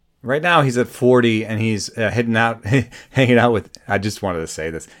difference. Right now he's at 40 and he's hanging out with, I just wanted to say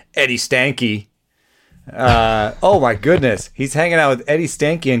this, Eddie Stanky. Oh my goodness. He's hanging out with Eddie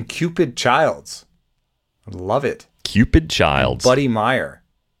Stanky and Cupid Childs. Love it. Cupid Childs. Buddy Meyer.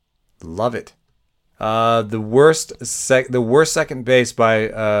 Love it. The worst second base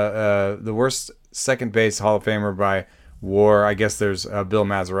Hall of Famer by WAR. I guess there's Bill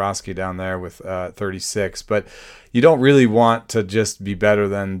Mazeroski down there with 36, but you don't really want to just be better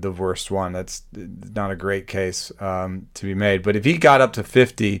than the worst one. That's not a great case to be made. But if he got up to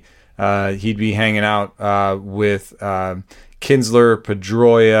 50, he'd be hanging out with Kinsler,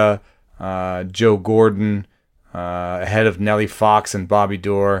 Pedroia, Joe Gordon, ahead of Nellie Fox and Bobby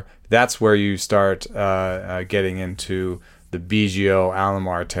Doerr. That's where you start getting into the Biggio,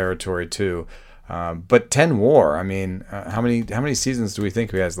 Alomar territory too. But 10 WAR. I mean, how many seasons do we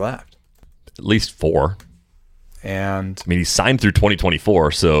think he has left? At least 4. And I mean, he's signed through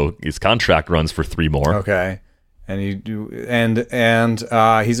 2024, so his contract runs for 3 more. Okay, and he's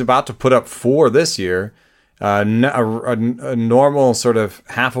about to put up 4 this year. A normal sort of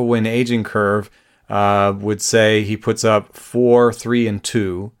half a win aging curve would say he puts up 4, 3, and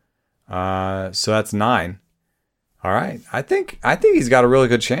 2. So that's 9. All right, I think he's got a really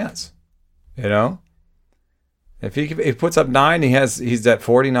good chance. You know, if he puts up 9, he's at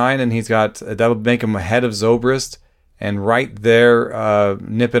 49, and that'll make him ahead of Zobrist, and right there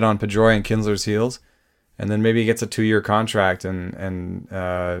nipping on Pedroia and Kinsler's heels, and then maybe he gets a 2-year contract and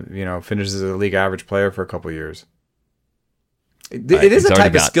finishes as a league average player for a couple of years. It is a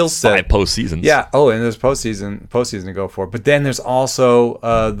type of skill set. 5 postseasons. Yeah. Oh, and there's postseason to go for. But then there's also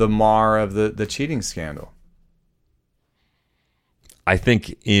the mar of the cheating scandal. I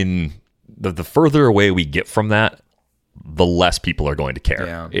think in the further away we get from that, the less people are going to care.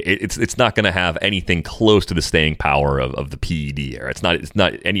 Yeah. It's not going to have anything close to the staying power of the PED era. It's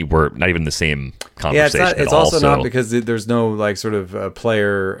not anywhere, not even the same conversation. Yeah, it's also not because there's no like sort of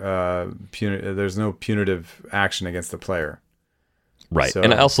player. There's no punitive action against the player. Right. So,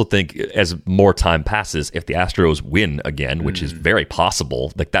 and I also think as more time passes, if the Astros win again, which is very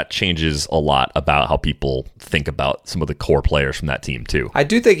possible, like that changes a lot about how people think about some of the core players from that team too. I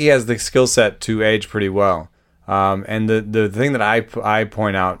do think he has the skill set to age pretty well. And the thing that I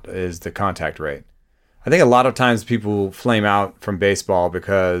point out is the contact rate. I think a lot of times people flame out from baseball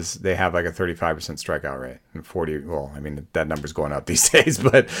because they have like a 35% strikeout rate and 40. Well, I mean, that number's going up these days,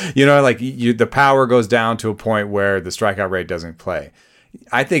 but the power goes down to a point where the strikeout rate doesn't play.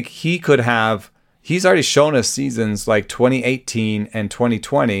 I think he's already shown us seasons like 2018 and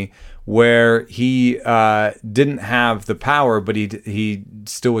 2020 where he didn't have the power, but he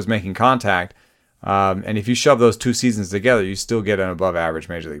still was making contact. And if you shove those 2 seasons together, you still get an above average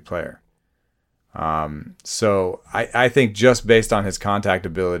major league player. So I think just based on his contact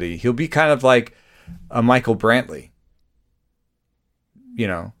ability, he'll be kind of like a Michael Brantley,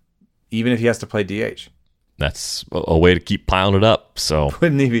 even if he has to play DH. That's a way to keep piling it up. So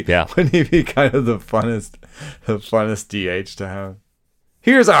Wouldn't he be kind of the funnest DH to have?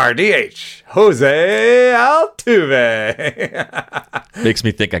 Here's our DH, Jose Altuve. Makes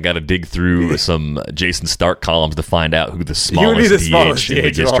me think I got to dig through some Jason Stark columns to find out who the smallest DH in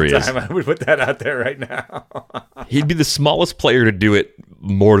league history is. I would put that out there right now. He'd be the smallest player to do it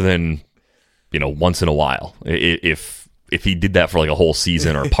more than, once in a while. If he did that for like a whole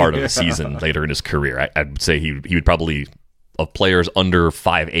season or part of a season later in his career, I'd say he would probably, of players under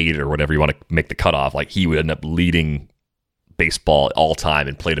 5'8" or whatever you want to make the cutoff, like he would end up leading baseball all time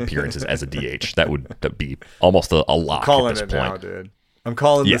in plate appearances as a DH. That would be almost a lock at this point. Now, dude. I'm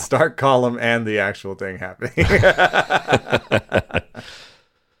calling the Stark column and the actual thing happening.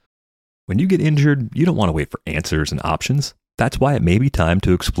 When you get injured, you don't want to wait for answers and options. That's why it may be time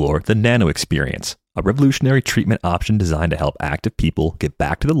to explore the Nano Experience, a revolutionary treatment option designed to help active people get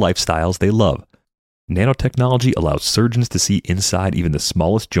back to the lifestyles they love. Nanotechnology allows surgeons to see inside even the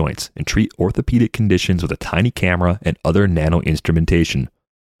smallest joints and treat orthopedic conditions with a tiny camera and other nano instrumentation,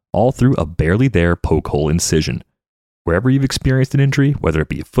 all through a barely there poke hole incision. Wherever you've experienced an injury, whether it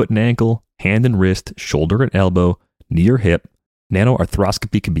be a foot and ankle, hand and wrist, shoulder and elbow, knee or hip,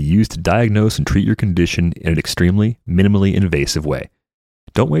 nanoarthroscopy can be used to diagnose and treat your condition in an extremely, minimally invasive way.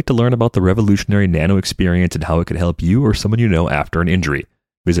 Don't wait to learn about the revolutionary Nano Experience and how it could help you or someone you know after an injury.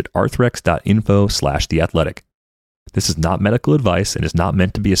 Visit arthrex.info/theathletic. This is not medical advice and is not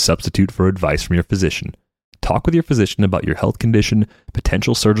meant to be a substitute for advice from your physician. Talk with your physician about your health condition,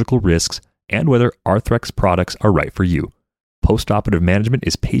 potential surgical risks, and whether Arthrex products are right for you. Postoperative management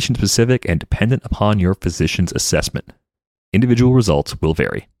is patient-specific and dependent upon your physician's assessment. Individual results will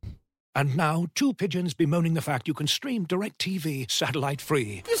vary. And now, two pigeons bemoaning the fact you can stream DirecTV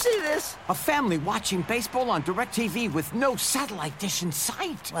satellite-free. You see this? A family watching baseball on DirecTV with no satellite dish in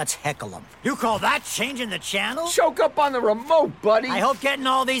sight. Let's heckle them. You call that changing the channel? Choke up on the remote, buddy. I hope getting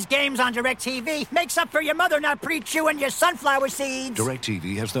all these games on DirecTV makes up for your mother not pre-chewing your sunflower seeds.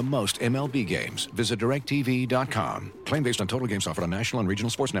 DirecTV has the most MLB games. Visit DirecTV.com. Claim based on total games offered on national and regional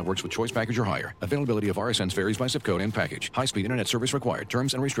sports networks with choice package or higher. Availability of RSNs varies by zip code and package. High-speed internet service required.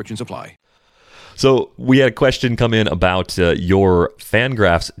 Terms and restrictions apply. So we had a question come in about your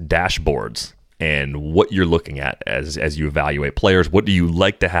Fangraphs dashboards and what you're looking at as you evaluate players. What do you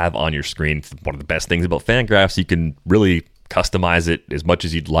like to have on your screen? It's one of the best things about Fangraphs, you can really customize it as much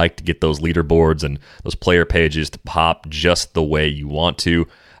as you'd like to get those leaderboards and those player pages to pop just the way you want to.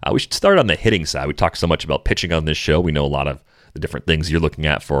 We should start on the hitting side. We talk so much about pitching on this show. We know a lot of the different things you're looking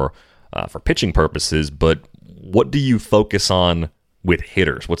at for pitching purposes, but what do you focus on with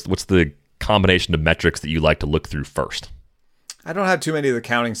hitters? What's the combination of metrics that you like to look through first? I don't have too many of the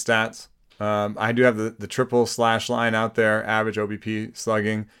counting stats. I do have the triple slash line out there, average OBP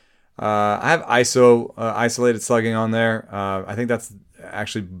slugging. I have isolated slugging on there. I think that's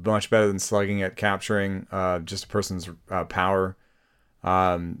actually much better than slugging at capturing just a person's power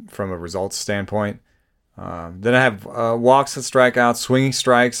from a results standpoint. Then I have walks and strikeouts, swinging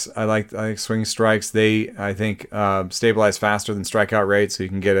strikes. I like swinging strikes. They, I think, stabilize faster than strikeout rate, so you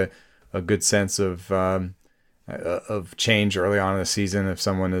can get a good sense of change early on in the season if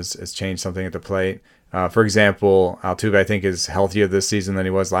someone has changed something at the plate. For example, Altuve, I think, is healthier this season than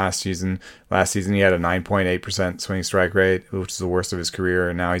he was last season. Last season, he had a 9.8% swing strike rate, which is the worst of his career,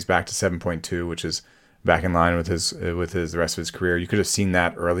 and now he's back to 7.2, which is back in line with the rest of his career. You could have seen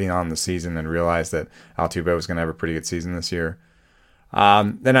that early on in the season and realized that Altuve was going to have a pretty good season this year.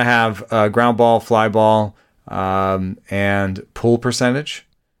 Then I have ground ball, fly ball, and pull percentage.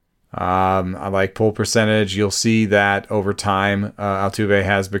 I like pull percentage. You'll see that over time, Altuve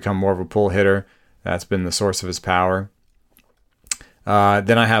has become more of a pull hitter. That's been the source of his power.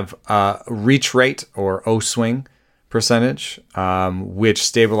 Then I have reach rate or O-swing percentage, which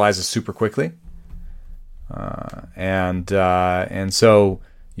stabilizes super quickly. And so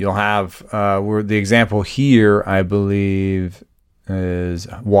you'll have the example here, I believe, is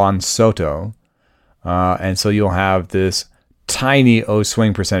Juan Soto. And so you'll have this tiny O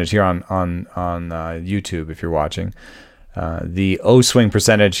swing percentage here on YouTube if you're watching. The O swing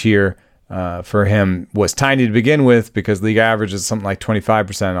percentage here for him was tiny to begin with because league average is something like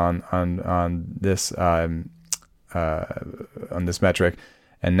 25% on this metric.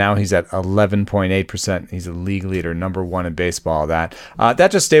 And now he's at 11.8%. He's a league leader, number one in baseball. That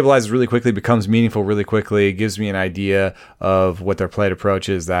just stabilizes really quickly, becomes meaningful really quickly. It gives me an idea of what their plate approach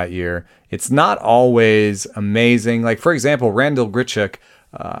is that year. It's not always amazing. Like, for example, Randall Grichuk,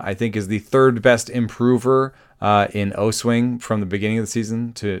 I think, is the third best improver in O-swing from the beginning of the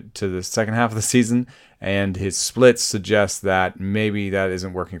season to the second half of the season. And his splits suggest that maybe that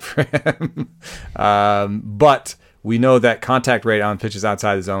isn't working for him. But we know that contact rate on pitches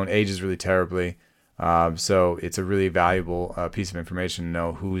outside the zone ages really terribly. So it's a really valuable piece of information to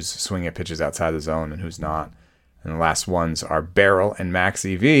know who's swinging at pitches outside the zone and who's not. And the last ones are barrel and max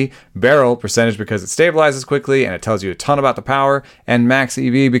EV. Barrel percentage because it stabilizes quickly and it tells you a ton about the power. And max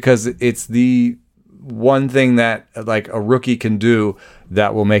EV because it's the one thing that like a rookie can do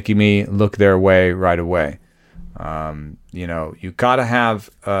that will make me look their way right away. You gotta have,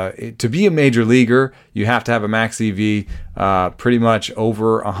 to be a major leaguer, you have to have a max EV pretty much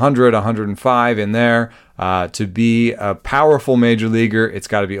over 100, 105 in there. To be a powerful major leaguer, it's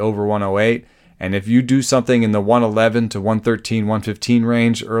got to be over 108. And if you do something in the 111 to 113, 115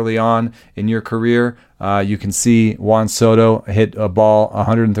 range early on in your career, you can see Juan Soto hit a ball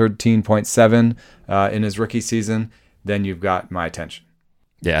 113.7 in his rookie season. Then you've got my attention.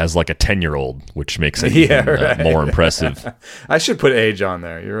 Yeah, as like a 10-year-old, which makes it even, more impressive. I should put age on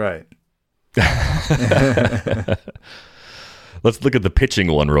there. You're right. Let's look at the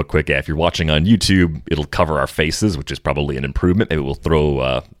pitching one real quick. If you're watching on YouTube, it'll cover our faces, which is probably an improvement. Maybe we'll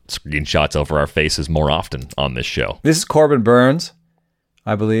throw screenshots over our faces more often on this show. This is Corbin Burns,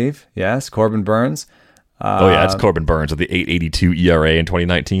 I believe. Yes, Corbin Burns. It's Corbin Burns with the 8.82 ERA in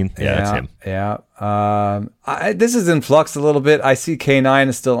 2019. Yeah, that's him. Yeah. This is in flux a little bit. I see K9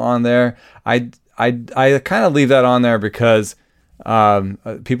 is still on there. I kind of leave that on there because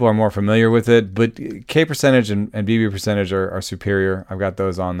people are more familiar with it, but K percentage and BB percentage are superior. I've got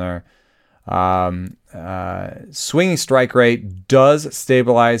those on there. Swinging strike rate does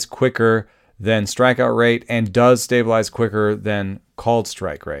stabilize quicker than strikeout rate and does stabilize quicker than called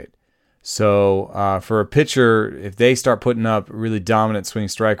strike rate. So for a pitcher, if they start putting up really dominant swing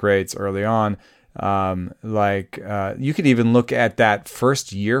strike rates early on, you could even look at that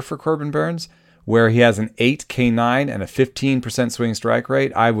first year for Corbin Burnes, where he has an 8 K9 and a 15% swing strike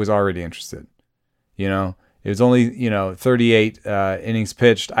rate. I was already interested. It was only 38 innings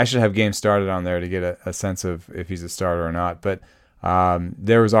pitched. I should have games started on there to get a sense of if he's a starter or not. But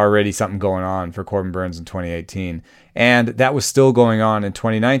there was already something going on for Corbin Burnes in 2018. And that was still going on in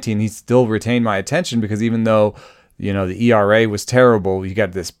 2019. He still retained my attention because even though, the ERA was terrible, you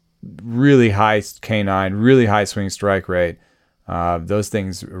got this really high K9, really high swing strike rate. Those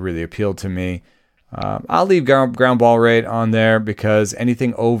things really appealed to me. I'll leave ground ball rate on there because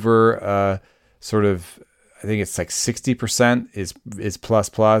anything over I think it's like 60% is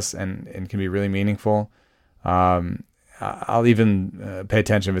plus and can be really meaningful. I'll even pay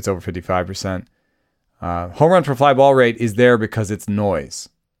attention if it's over 55%. Home run per fly ball rate is there because it's noise.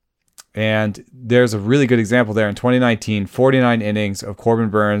 And there's a really good example there in 2019, 49 innings of Corbin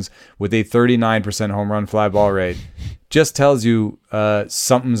Burnes with a 39% home run fly ball rate. Just tells you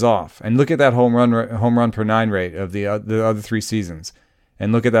something's off. And look at that home run per 9 rate of the other 3 seasons.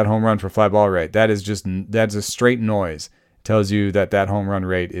 And look at that home run per fly ball rate. That's a straight noise. It tells you that home run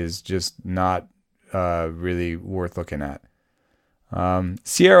rate is just not really worth looking at.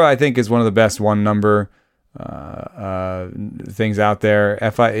 Sierra, I think, is one of the best one number things out there.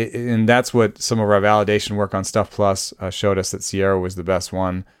 And that's what some of our validation work on Stuff Plus showed us, that Sierra was the best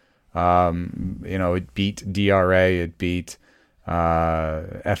one. It beat DRA, it beat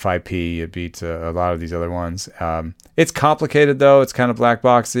FIP, it beat a lot of these other ones. It's complicated though. It's kind of black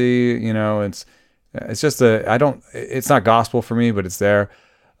boxy. It's just it's not gospel for me, but it's there.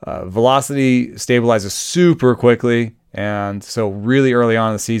 Velocity stabilizes super quickly. And so really early on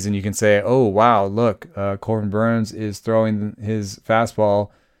in the season, you can say, oh, wow, look, Corbin Burnes is throwing his fastball,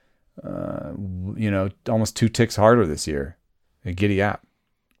 almost 2 ticks harder this year. A giddy app.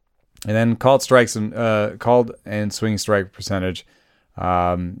 And then called and swing strike percentage.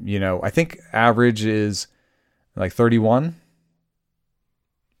 I think average is like 31.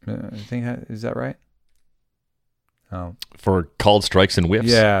 Is that right? Oh. For called strikes and whiffs?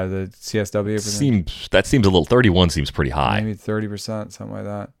 Yeah, the CSW. That seems a little, 31 seems pretty high. Maybe 30%, something like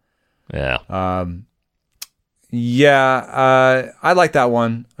that. Yeah. I like that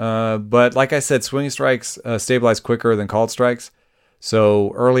one. But like I said, swinging strikes stabilize quicker than called strikes.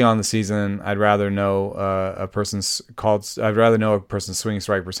 So early on in the season, I'd rather know a person's swinging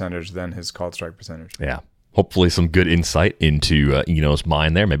strike percentage than his called strike percentage. Yeah. Hopefully some good insight into Eno's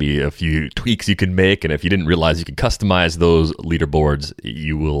mind there. Maybe a few tweaks you can make. And if you didn't realize you could customize those leaderboards,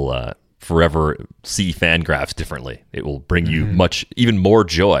 you will forever see Fangraphs differently. It will bring you even more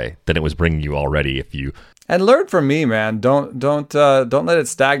joy than it was bringing you already if you... And learn from me, man. Don't let it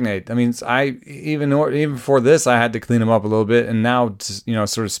stagnate. I mean, even before this, I had to clean them up a little bit, and now,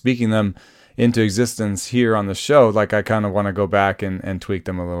 sort of speaking them into existence here on the show, like I kind of want to go back and tweak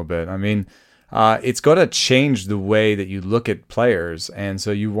them a little bit. I mean, it's going to change the way that you look at players, and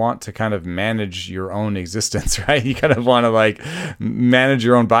so you want to kind of manage your own existence, right? You kind of want to manage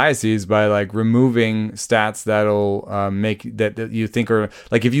your own biases by removing stats that'll make that you think are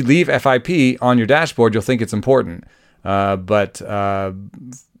if you leave FIP on your dashboard, you'll think it's important, but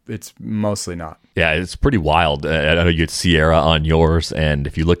it's mostly not. Yeah, it's pretty wild. I know you get Sierra on yours, and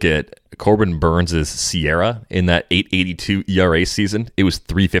if you look at Corbin Burnes' Sierra in that 8.82 ERA season, it was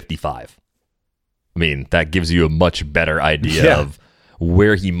 3.55. I mean, that gives you a much better idea of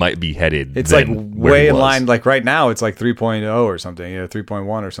where he might be headed. It's way in line. Right now, it's 3.0 or something, 3.1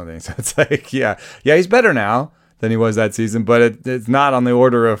 or something. So it's he's better now than he was that season, but it's not on the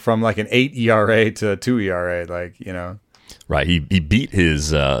order of from an 8 ERA to a 2 ERA, Right, he beat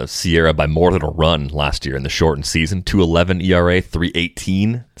his Sierra by more than a run last year in the shortened season. 2.11 ERA,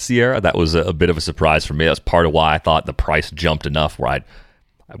 3.18 Sierra. That was a bit of a surprise for me. That's part of why I thought the price jumped enough where I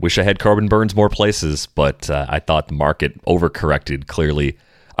wish I had Corbin Burnes more places, but I thought the market overcorrected. Clearly,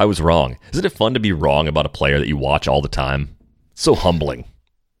 I was wrong. Isn't it fun to be wrong about a player that you watch all the time? So humbling.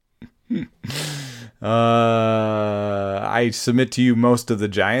 I submit to you most of the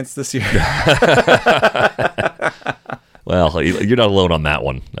Giants this year. Well, you're not alone on that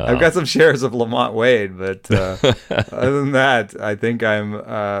one. I've got some shares of Lamont Wade, but other than that, I think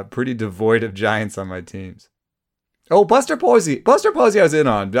I'm pretty devoid of Giants on my teams. Oh, Buster Posey I was in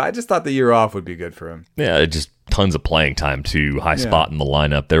on. I just thought the year off would be good for him. Yeah, just tons of playing time too. High spot in the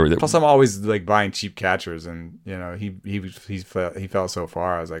lineup. Plus, I'm always buying cheap catchers, and he fell so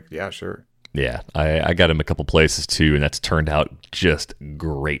far. I was like, yeah, sure. Yeah, I got him a couple places too, and that's turned out just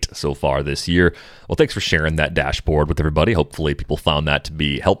great so far this year. Well, thanks for sharing that dashboard with everybody. Hopefully people found that to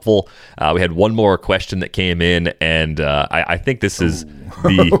be helpful. We had one more question that came in, and I think this is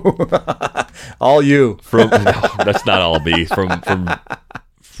the... All you. No, that's not all me. From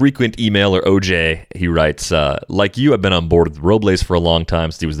frequent emailer OJ, he writes, like you, I've been on board with Robles for a long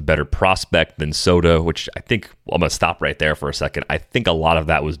time, so he was the better prospect than Soto, which I think, I'm going to stop right there for a second. I think a lot of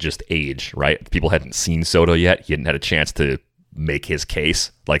that was just age, right? People hadn't seen Soto yet. He hadn't had a chance to make his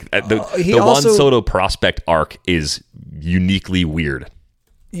case. Like the Juan Soto prospect arc is uniquely weird.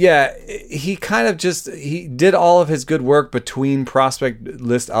 Yeah, he kind of he did all of his good work between prospect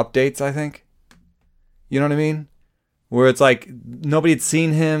list updates, I think. You know what I mean? Where it's like nobody had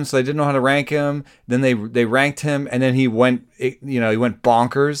seen him, so they didn't know how to rank him. Then they ranked him, and then he went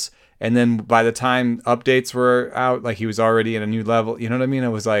bonkers. And then by the time updates were out, like he was already at a new level. You know what I mean? It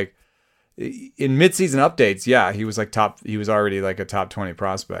was like in midseason updates, yeah, he was like he was already like a top 20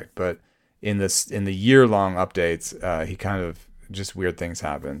 prospect. But in the year-long updates, he kind of just weird things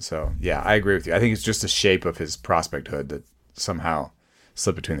happen. So yeah, I agree with you. I think it's just the shape of his prospecthood that somehow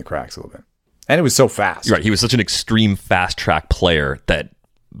slipped between the cracks a little bit. And it was so fast. Right. He was such an extreme fast track player that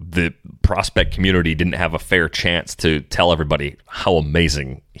the prospect community didn't have a fair chance to tell everybody how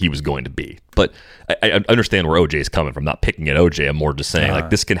amazing he was going to be. But I understand where OJ is coming from, not picking at OJ. I'm more just saying like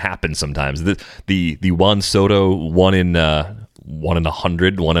this can happen sometimes. The Juan Soto 1 in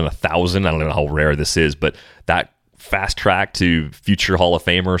 100, 1 in 1,000. I don't know how rare this is, but that fast track to future Hall of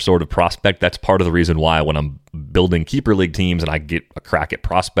Famer sort of prospect, that's part of the reason why when I'm building keeper league teams and I get a crack at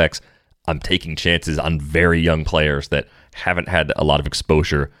prospects, I'm taking chances on very young players that haven't had a lot of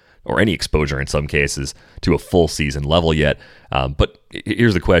exposure, or any exposure in some cases, to a full season level yet. But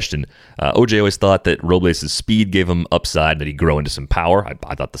here's the question. OJ always thought that Robles' speed gave him upside, that he'd grow into some power.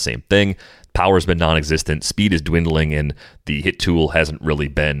 I thought the same thing. Power has been non-existent. Speed is dwindling, and the hit tool hasn't really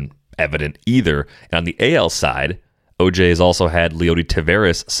been evident either. And on the AL side, OJ has also had Leody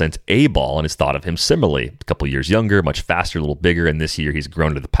Taveras since A-ball and has thought of him similarly. A couple years younger, much faster, a little bigger, and this year he's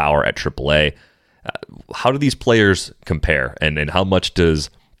grown to the power at AAA. How do these players compare? And how much does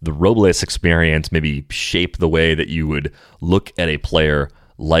the Robles experience maybe shape the way that you would look at a player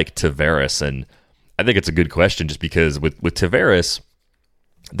like Taveras? And I think it's a good question just because with Taveras,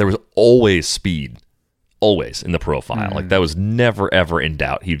 there was always speed, always in the profile. Like that was never, ever in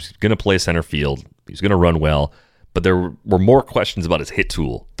doubt. He was going to play center field. He was going to run well. But there were more questions about his hit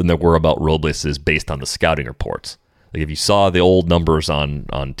tool than there were about Robles' based on the scouting reports. Like if you saw the old numbers on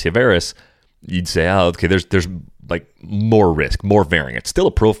Taveras, you'd say, oh, okay, there's like more risk, more variance. Still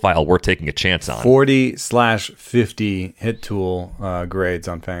a profile we're taking a chance on. 40/50 hit tool grades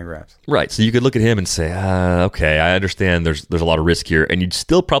on Fangraphs. Right. So you could look at him and say, okay, I understand there's a lot of risk here. And you'd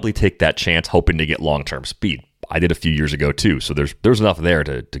still probably take that chance hoping to get long-term speed. I did a few years ago too. So there's enough there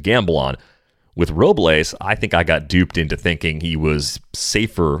to gamble on. With Robles, I think I got duped into thinking he was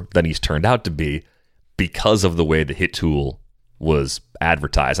safer than he's turned out to be because of the way the hit tool was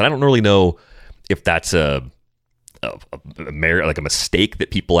advertised. And I don't really know if that's a mistake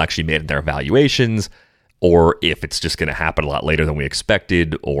that people actually made in their evaluations, or if it's just going to happen a lot later than we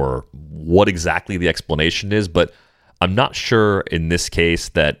expected, or what exactly the explanation is. But I'm not sure in this case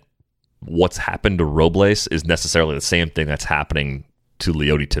that what's happened to Robles is necessarily the same thing that's happening to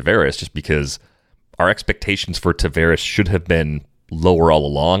Leody Taveras, just because our expectations for Taveras should have been lower all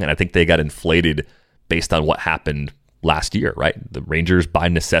along, and I think they got inflated based on what happened last year, right? The Rangers, by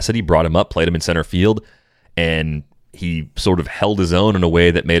necessity, brought him up, played him in center field, and he sort of held his own in a way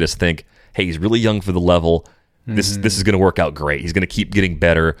that made us think, hey, he's really young for the level. This is going to work out great. He's going to keep getting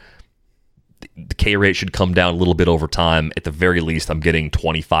better. The K rate should come down a little bit over time. At the very least, I'm getting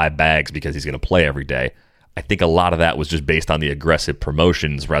 25 bags because he's going to play every day. I think a lot of that was just based on the aggressive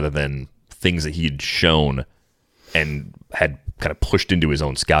promotions rather than things that he had shown and had kind of pushed into his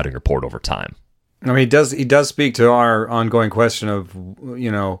own scouting report over time. I mean, he does speak to our ongoing question of,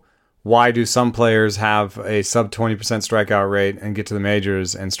 why do some players have a sub 20% strikeout rate and get to the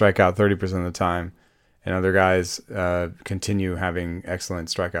majors and strike out 30% of the time, and other guys continue having excellent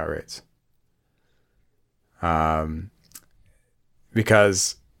strikeout rates?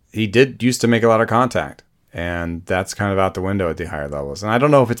 Because he did used to make a lot of contact. And that's kind of out the window at the higher levels. And I don't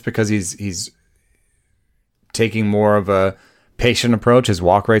know if it's because he's taking more of a patient approach. His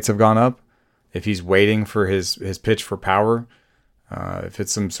walk rates have gone up. If he's waiting for his pitch for power. If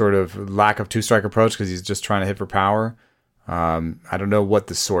it's some sort of lack of two-strike approach because he's just trying to hit for power. I don't know what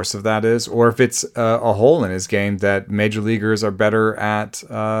the source of that is. Or if it's a hole in his game that major leaguers are better at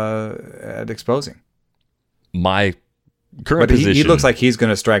exposing. My current But position. he looks like he's going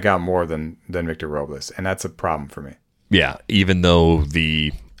to strike out more than Victor Robles, and that's a problem for me. Yeah, even though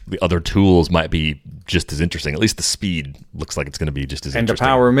the other tools might be just as interesting. At least the speed looks like it's going to be just as And the interesting.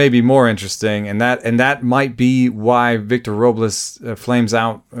 power may be more interesting, and that might be why Victor Robles flames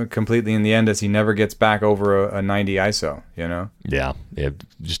out completely in the end, as he never gets back over a 90 ISO. You know? Yeah,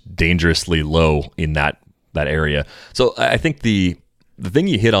 just dangerously low in that area. So I think the thing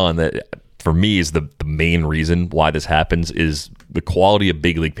you hit on that for me is the main reason why this happens is the quality of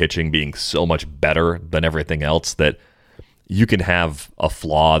big league pitching being so much better than everything else that you can have a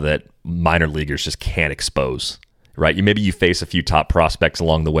flaw that minor leaguers just can't expose, right? Maybe you face a few top prospects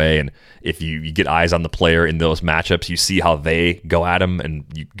along the way, and if you get eyes on the player in those matchups, you see how they go at him, and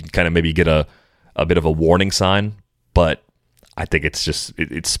you can kind of maybe get a bit of a warning sign. But I think it's just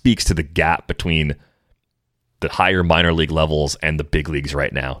it speaks to the gap between the higher minor league levels and the big leagues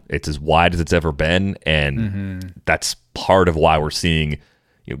right now. It's as wide as it's ever been, and that's part of why we're seeing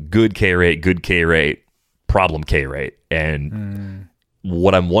good K rate, problem K rate. And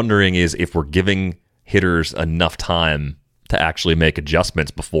what I'm wondering is if we're giving hitters enough time to actually make adjustments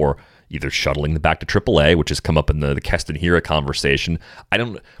before either shuttling them back to AAA, which has come up in the Keston Hiura conversation.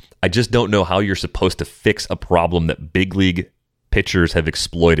 I just don't know how you're supposed to fix a problem that big league pitchers have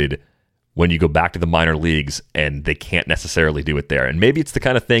exploited when you go back to the minor leagues and they can't necessarily do it there. And maybe it's the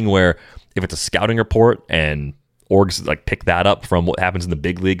kind of thing where if it's a scouting report and orgs like pick that up from what happens in the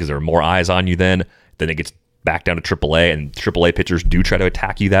big league because there are more eyes on you then it gets back down to AAA, and AAA pitchers do try to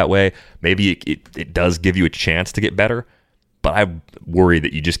attack you that way. Maybe it does give you a chance to get better, but I worry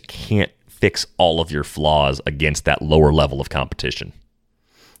that you just can't fix all of your flaws against that lower level of competition.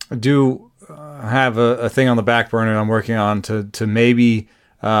 I do have a thing on the back burner I'm working on to maybe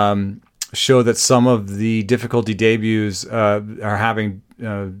show that some of the difficulty debuts are having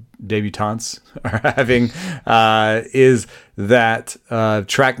debutantes are having is that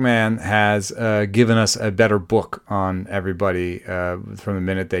TrackMan has given us a better book on everybody from the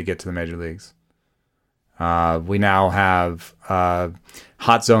minute they get to the major leagues. We now have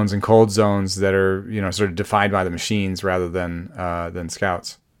hot zones and cold zones that are sort of defined by the machines rather than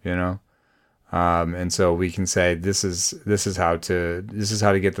scouts. And so we can say this is how to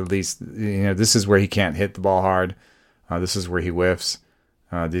get the least. This is where he can't hit the ball hard. This is where he whiffs.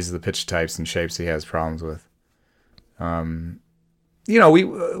 These are the pitch types and shapes he has problems with.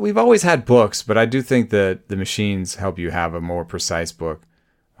 We've always had books, but I do think that the machines help you have a more precise book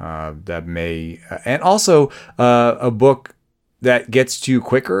that may, and also a book that gets to you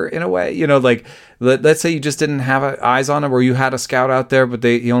quicker in a way. Like let's say you just didn't have eyes on him, or you had a scout out there, but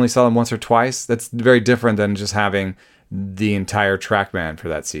you only saw him once or twice. That's very different than just having the entire TrackMan for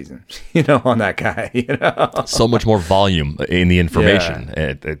that season, on that guy. So much more volume in the information.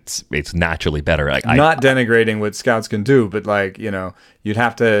 Yeah. It's naturally better. Not denigrating what scouts can do, but you'd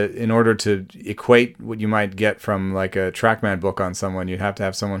have to, in order to equate what you might get from like a TrackMan book on someone, you'd have to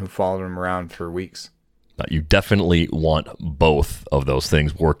have someone who followed him around for weeks. You definitely want both of those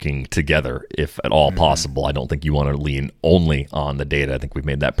things working together if at all possible. I don't think you want to lean only on the data. I think we've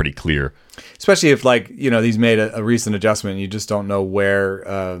made that pretty clear. Especially if these made a recent adjustment and you just don't know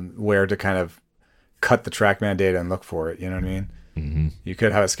where to kind of cut the TrackMan data and look for it. You know what I mean? Mm-hmm. You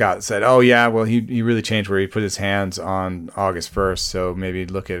could have a scout that said, oh yeah, well he really changed where he put his hands on August 1st. So maybe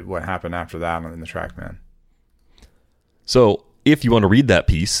look at what happened after that in the TrackMan. So if you want to read that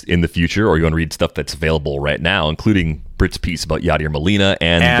piece in the future, or you want to read stuff that's available right now, including Britt's piece about Yadier Molina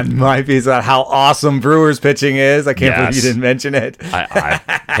and my piece about how awesome Brewers pitching is, I can't believe you didn't mention it.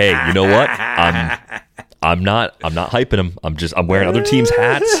 Hey, you know what? I'm not hyping him. I'm wearing other teams'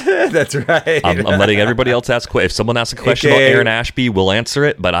 hats. That's right. I'm letting everybody else ask. If someone asks a question about Aaron Ashby, we'll answer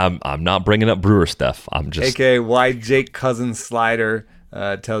it. But I'm not bringing up Brewer stuff. I'm just why Jake Cousins slider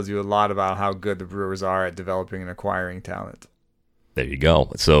tells you a lot about how good the Brewers are at developing and acquiring talent. There you go.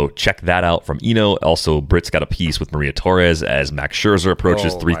 So check that out from Eno. Also, Britt's got a piece with Maria Torres as Max Scherzer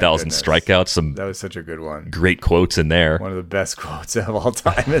approaches 3,000 strikeouts. That was such a good one. Great quotes in there. One of the best quotes of all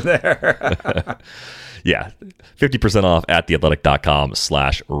time in there. Yeah. 50% off at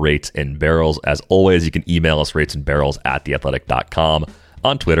theathletic.com/ratesandbarrels. As always, you can email us ratesandbarrels@theathletic.com.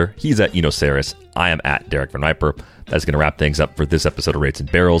 On Twitter, he's at Eno Saris. I am at Derek Van Riper. That's going to wrap things up for this episode of Rates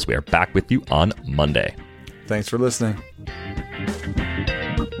and Barrels. We are back with you on Monday. Thanks for listening.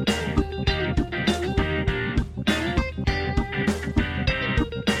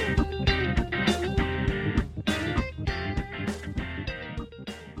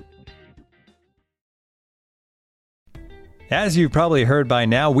 As you've probably heard by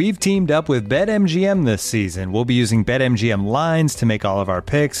now, we've teamed up with BetMGM this season. We'll be using BetMGM lines to make all of our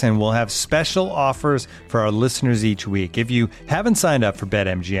picks, and we'll have special offers for our listeners each week. If you haven't signed up for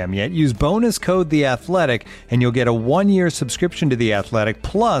BetMGM yet, use bonus code THEATHLETIC, and you'll get a 1-year subscription to The Athletic,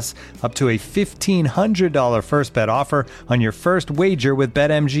 plus up to a $1,500 first bet offer on your first wager with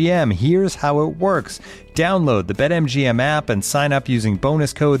BetMGM. Here's how it works. Download the BetMGM app and sign up using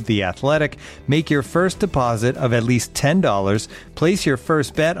bonus code THEATHLETIC. Make your first deposit of at least $10. Place your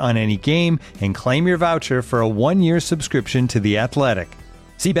first bet on any game and claim your voucher for a 1-year subscription to The Athletic.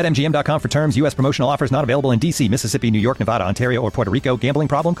 See BetMGM.com for terms. U.S. promotional offers not available in D.C., Mississippi, New York, Nevada, Ontario, or Puerto Rico. Gambling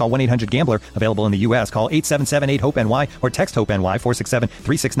problem? Call 1-800-GAMBLER. Available in the U.S. Call 877-8-HOPE-NY or text HOPE-NY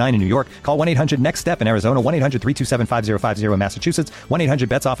 467-369 in New York. Call 1-800-NEXT-STEP in Arizona. 1-800-327-5050 in Massachusetts.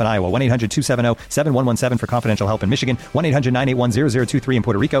 1-800-BETS-OFF in Iowa. 1-800-270-7117 for confidential help in Michigan. 1-800-981-0023 in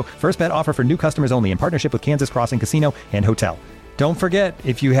Puerto Rico. First bet offer for new customers only in partnership with Kansas Crossing Casino and Hotel. Don't forget,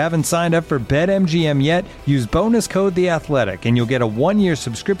 if you haven't signed up for BetMGM yet, use bonus code THEATHLETIC, and you'll get a 1-year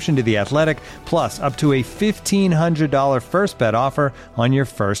subscription to The Athletic, plus up to a $1,500 first bet offer on your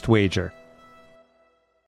first wager.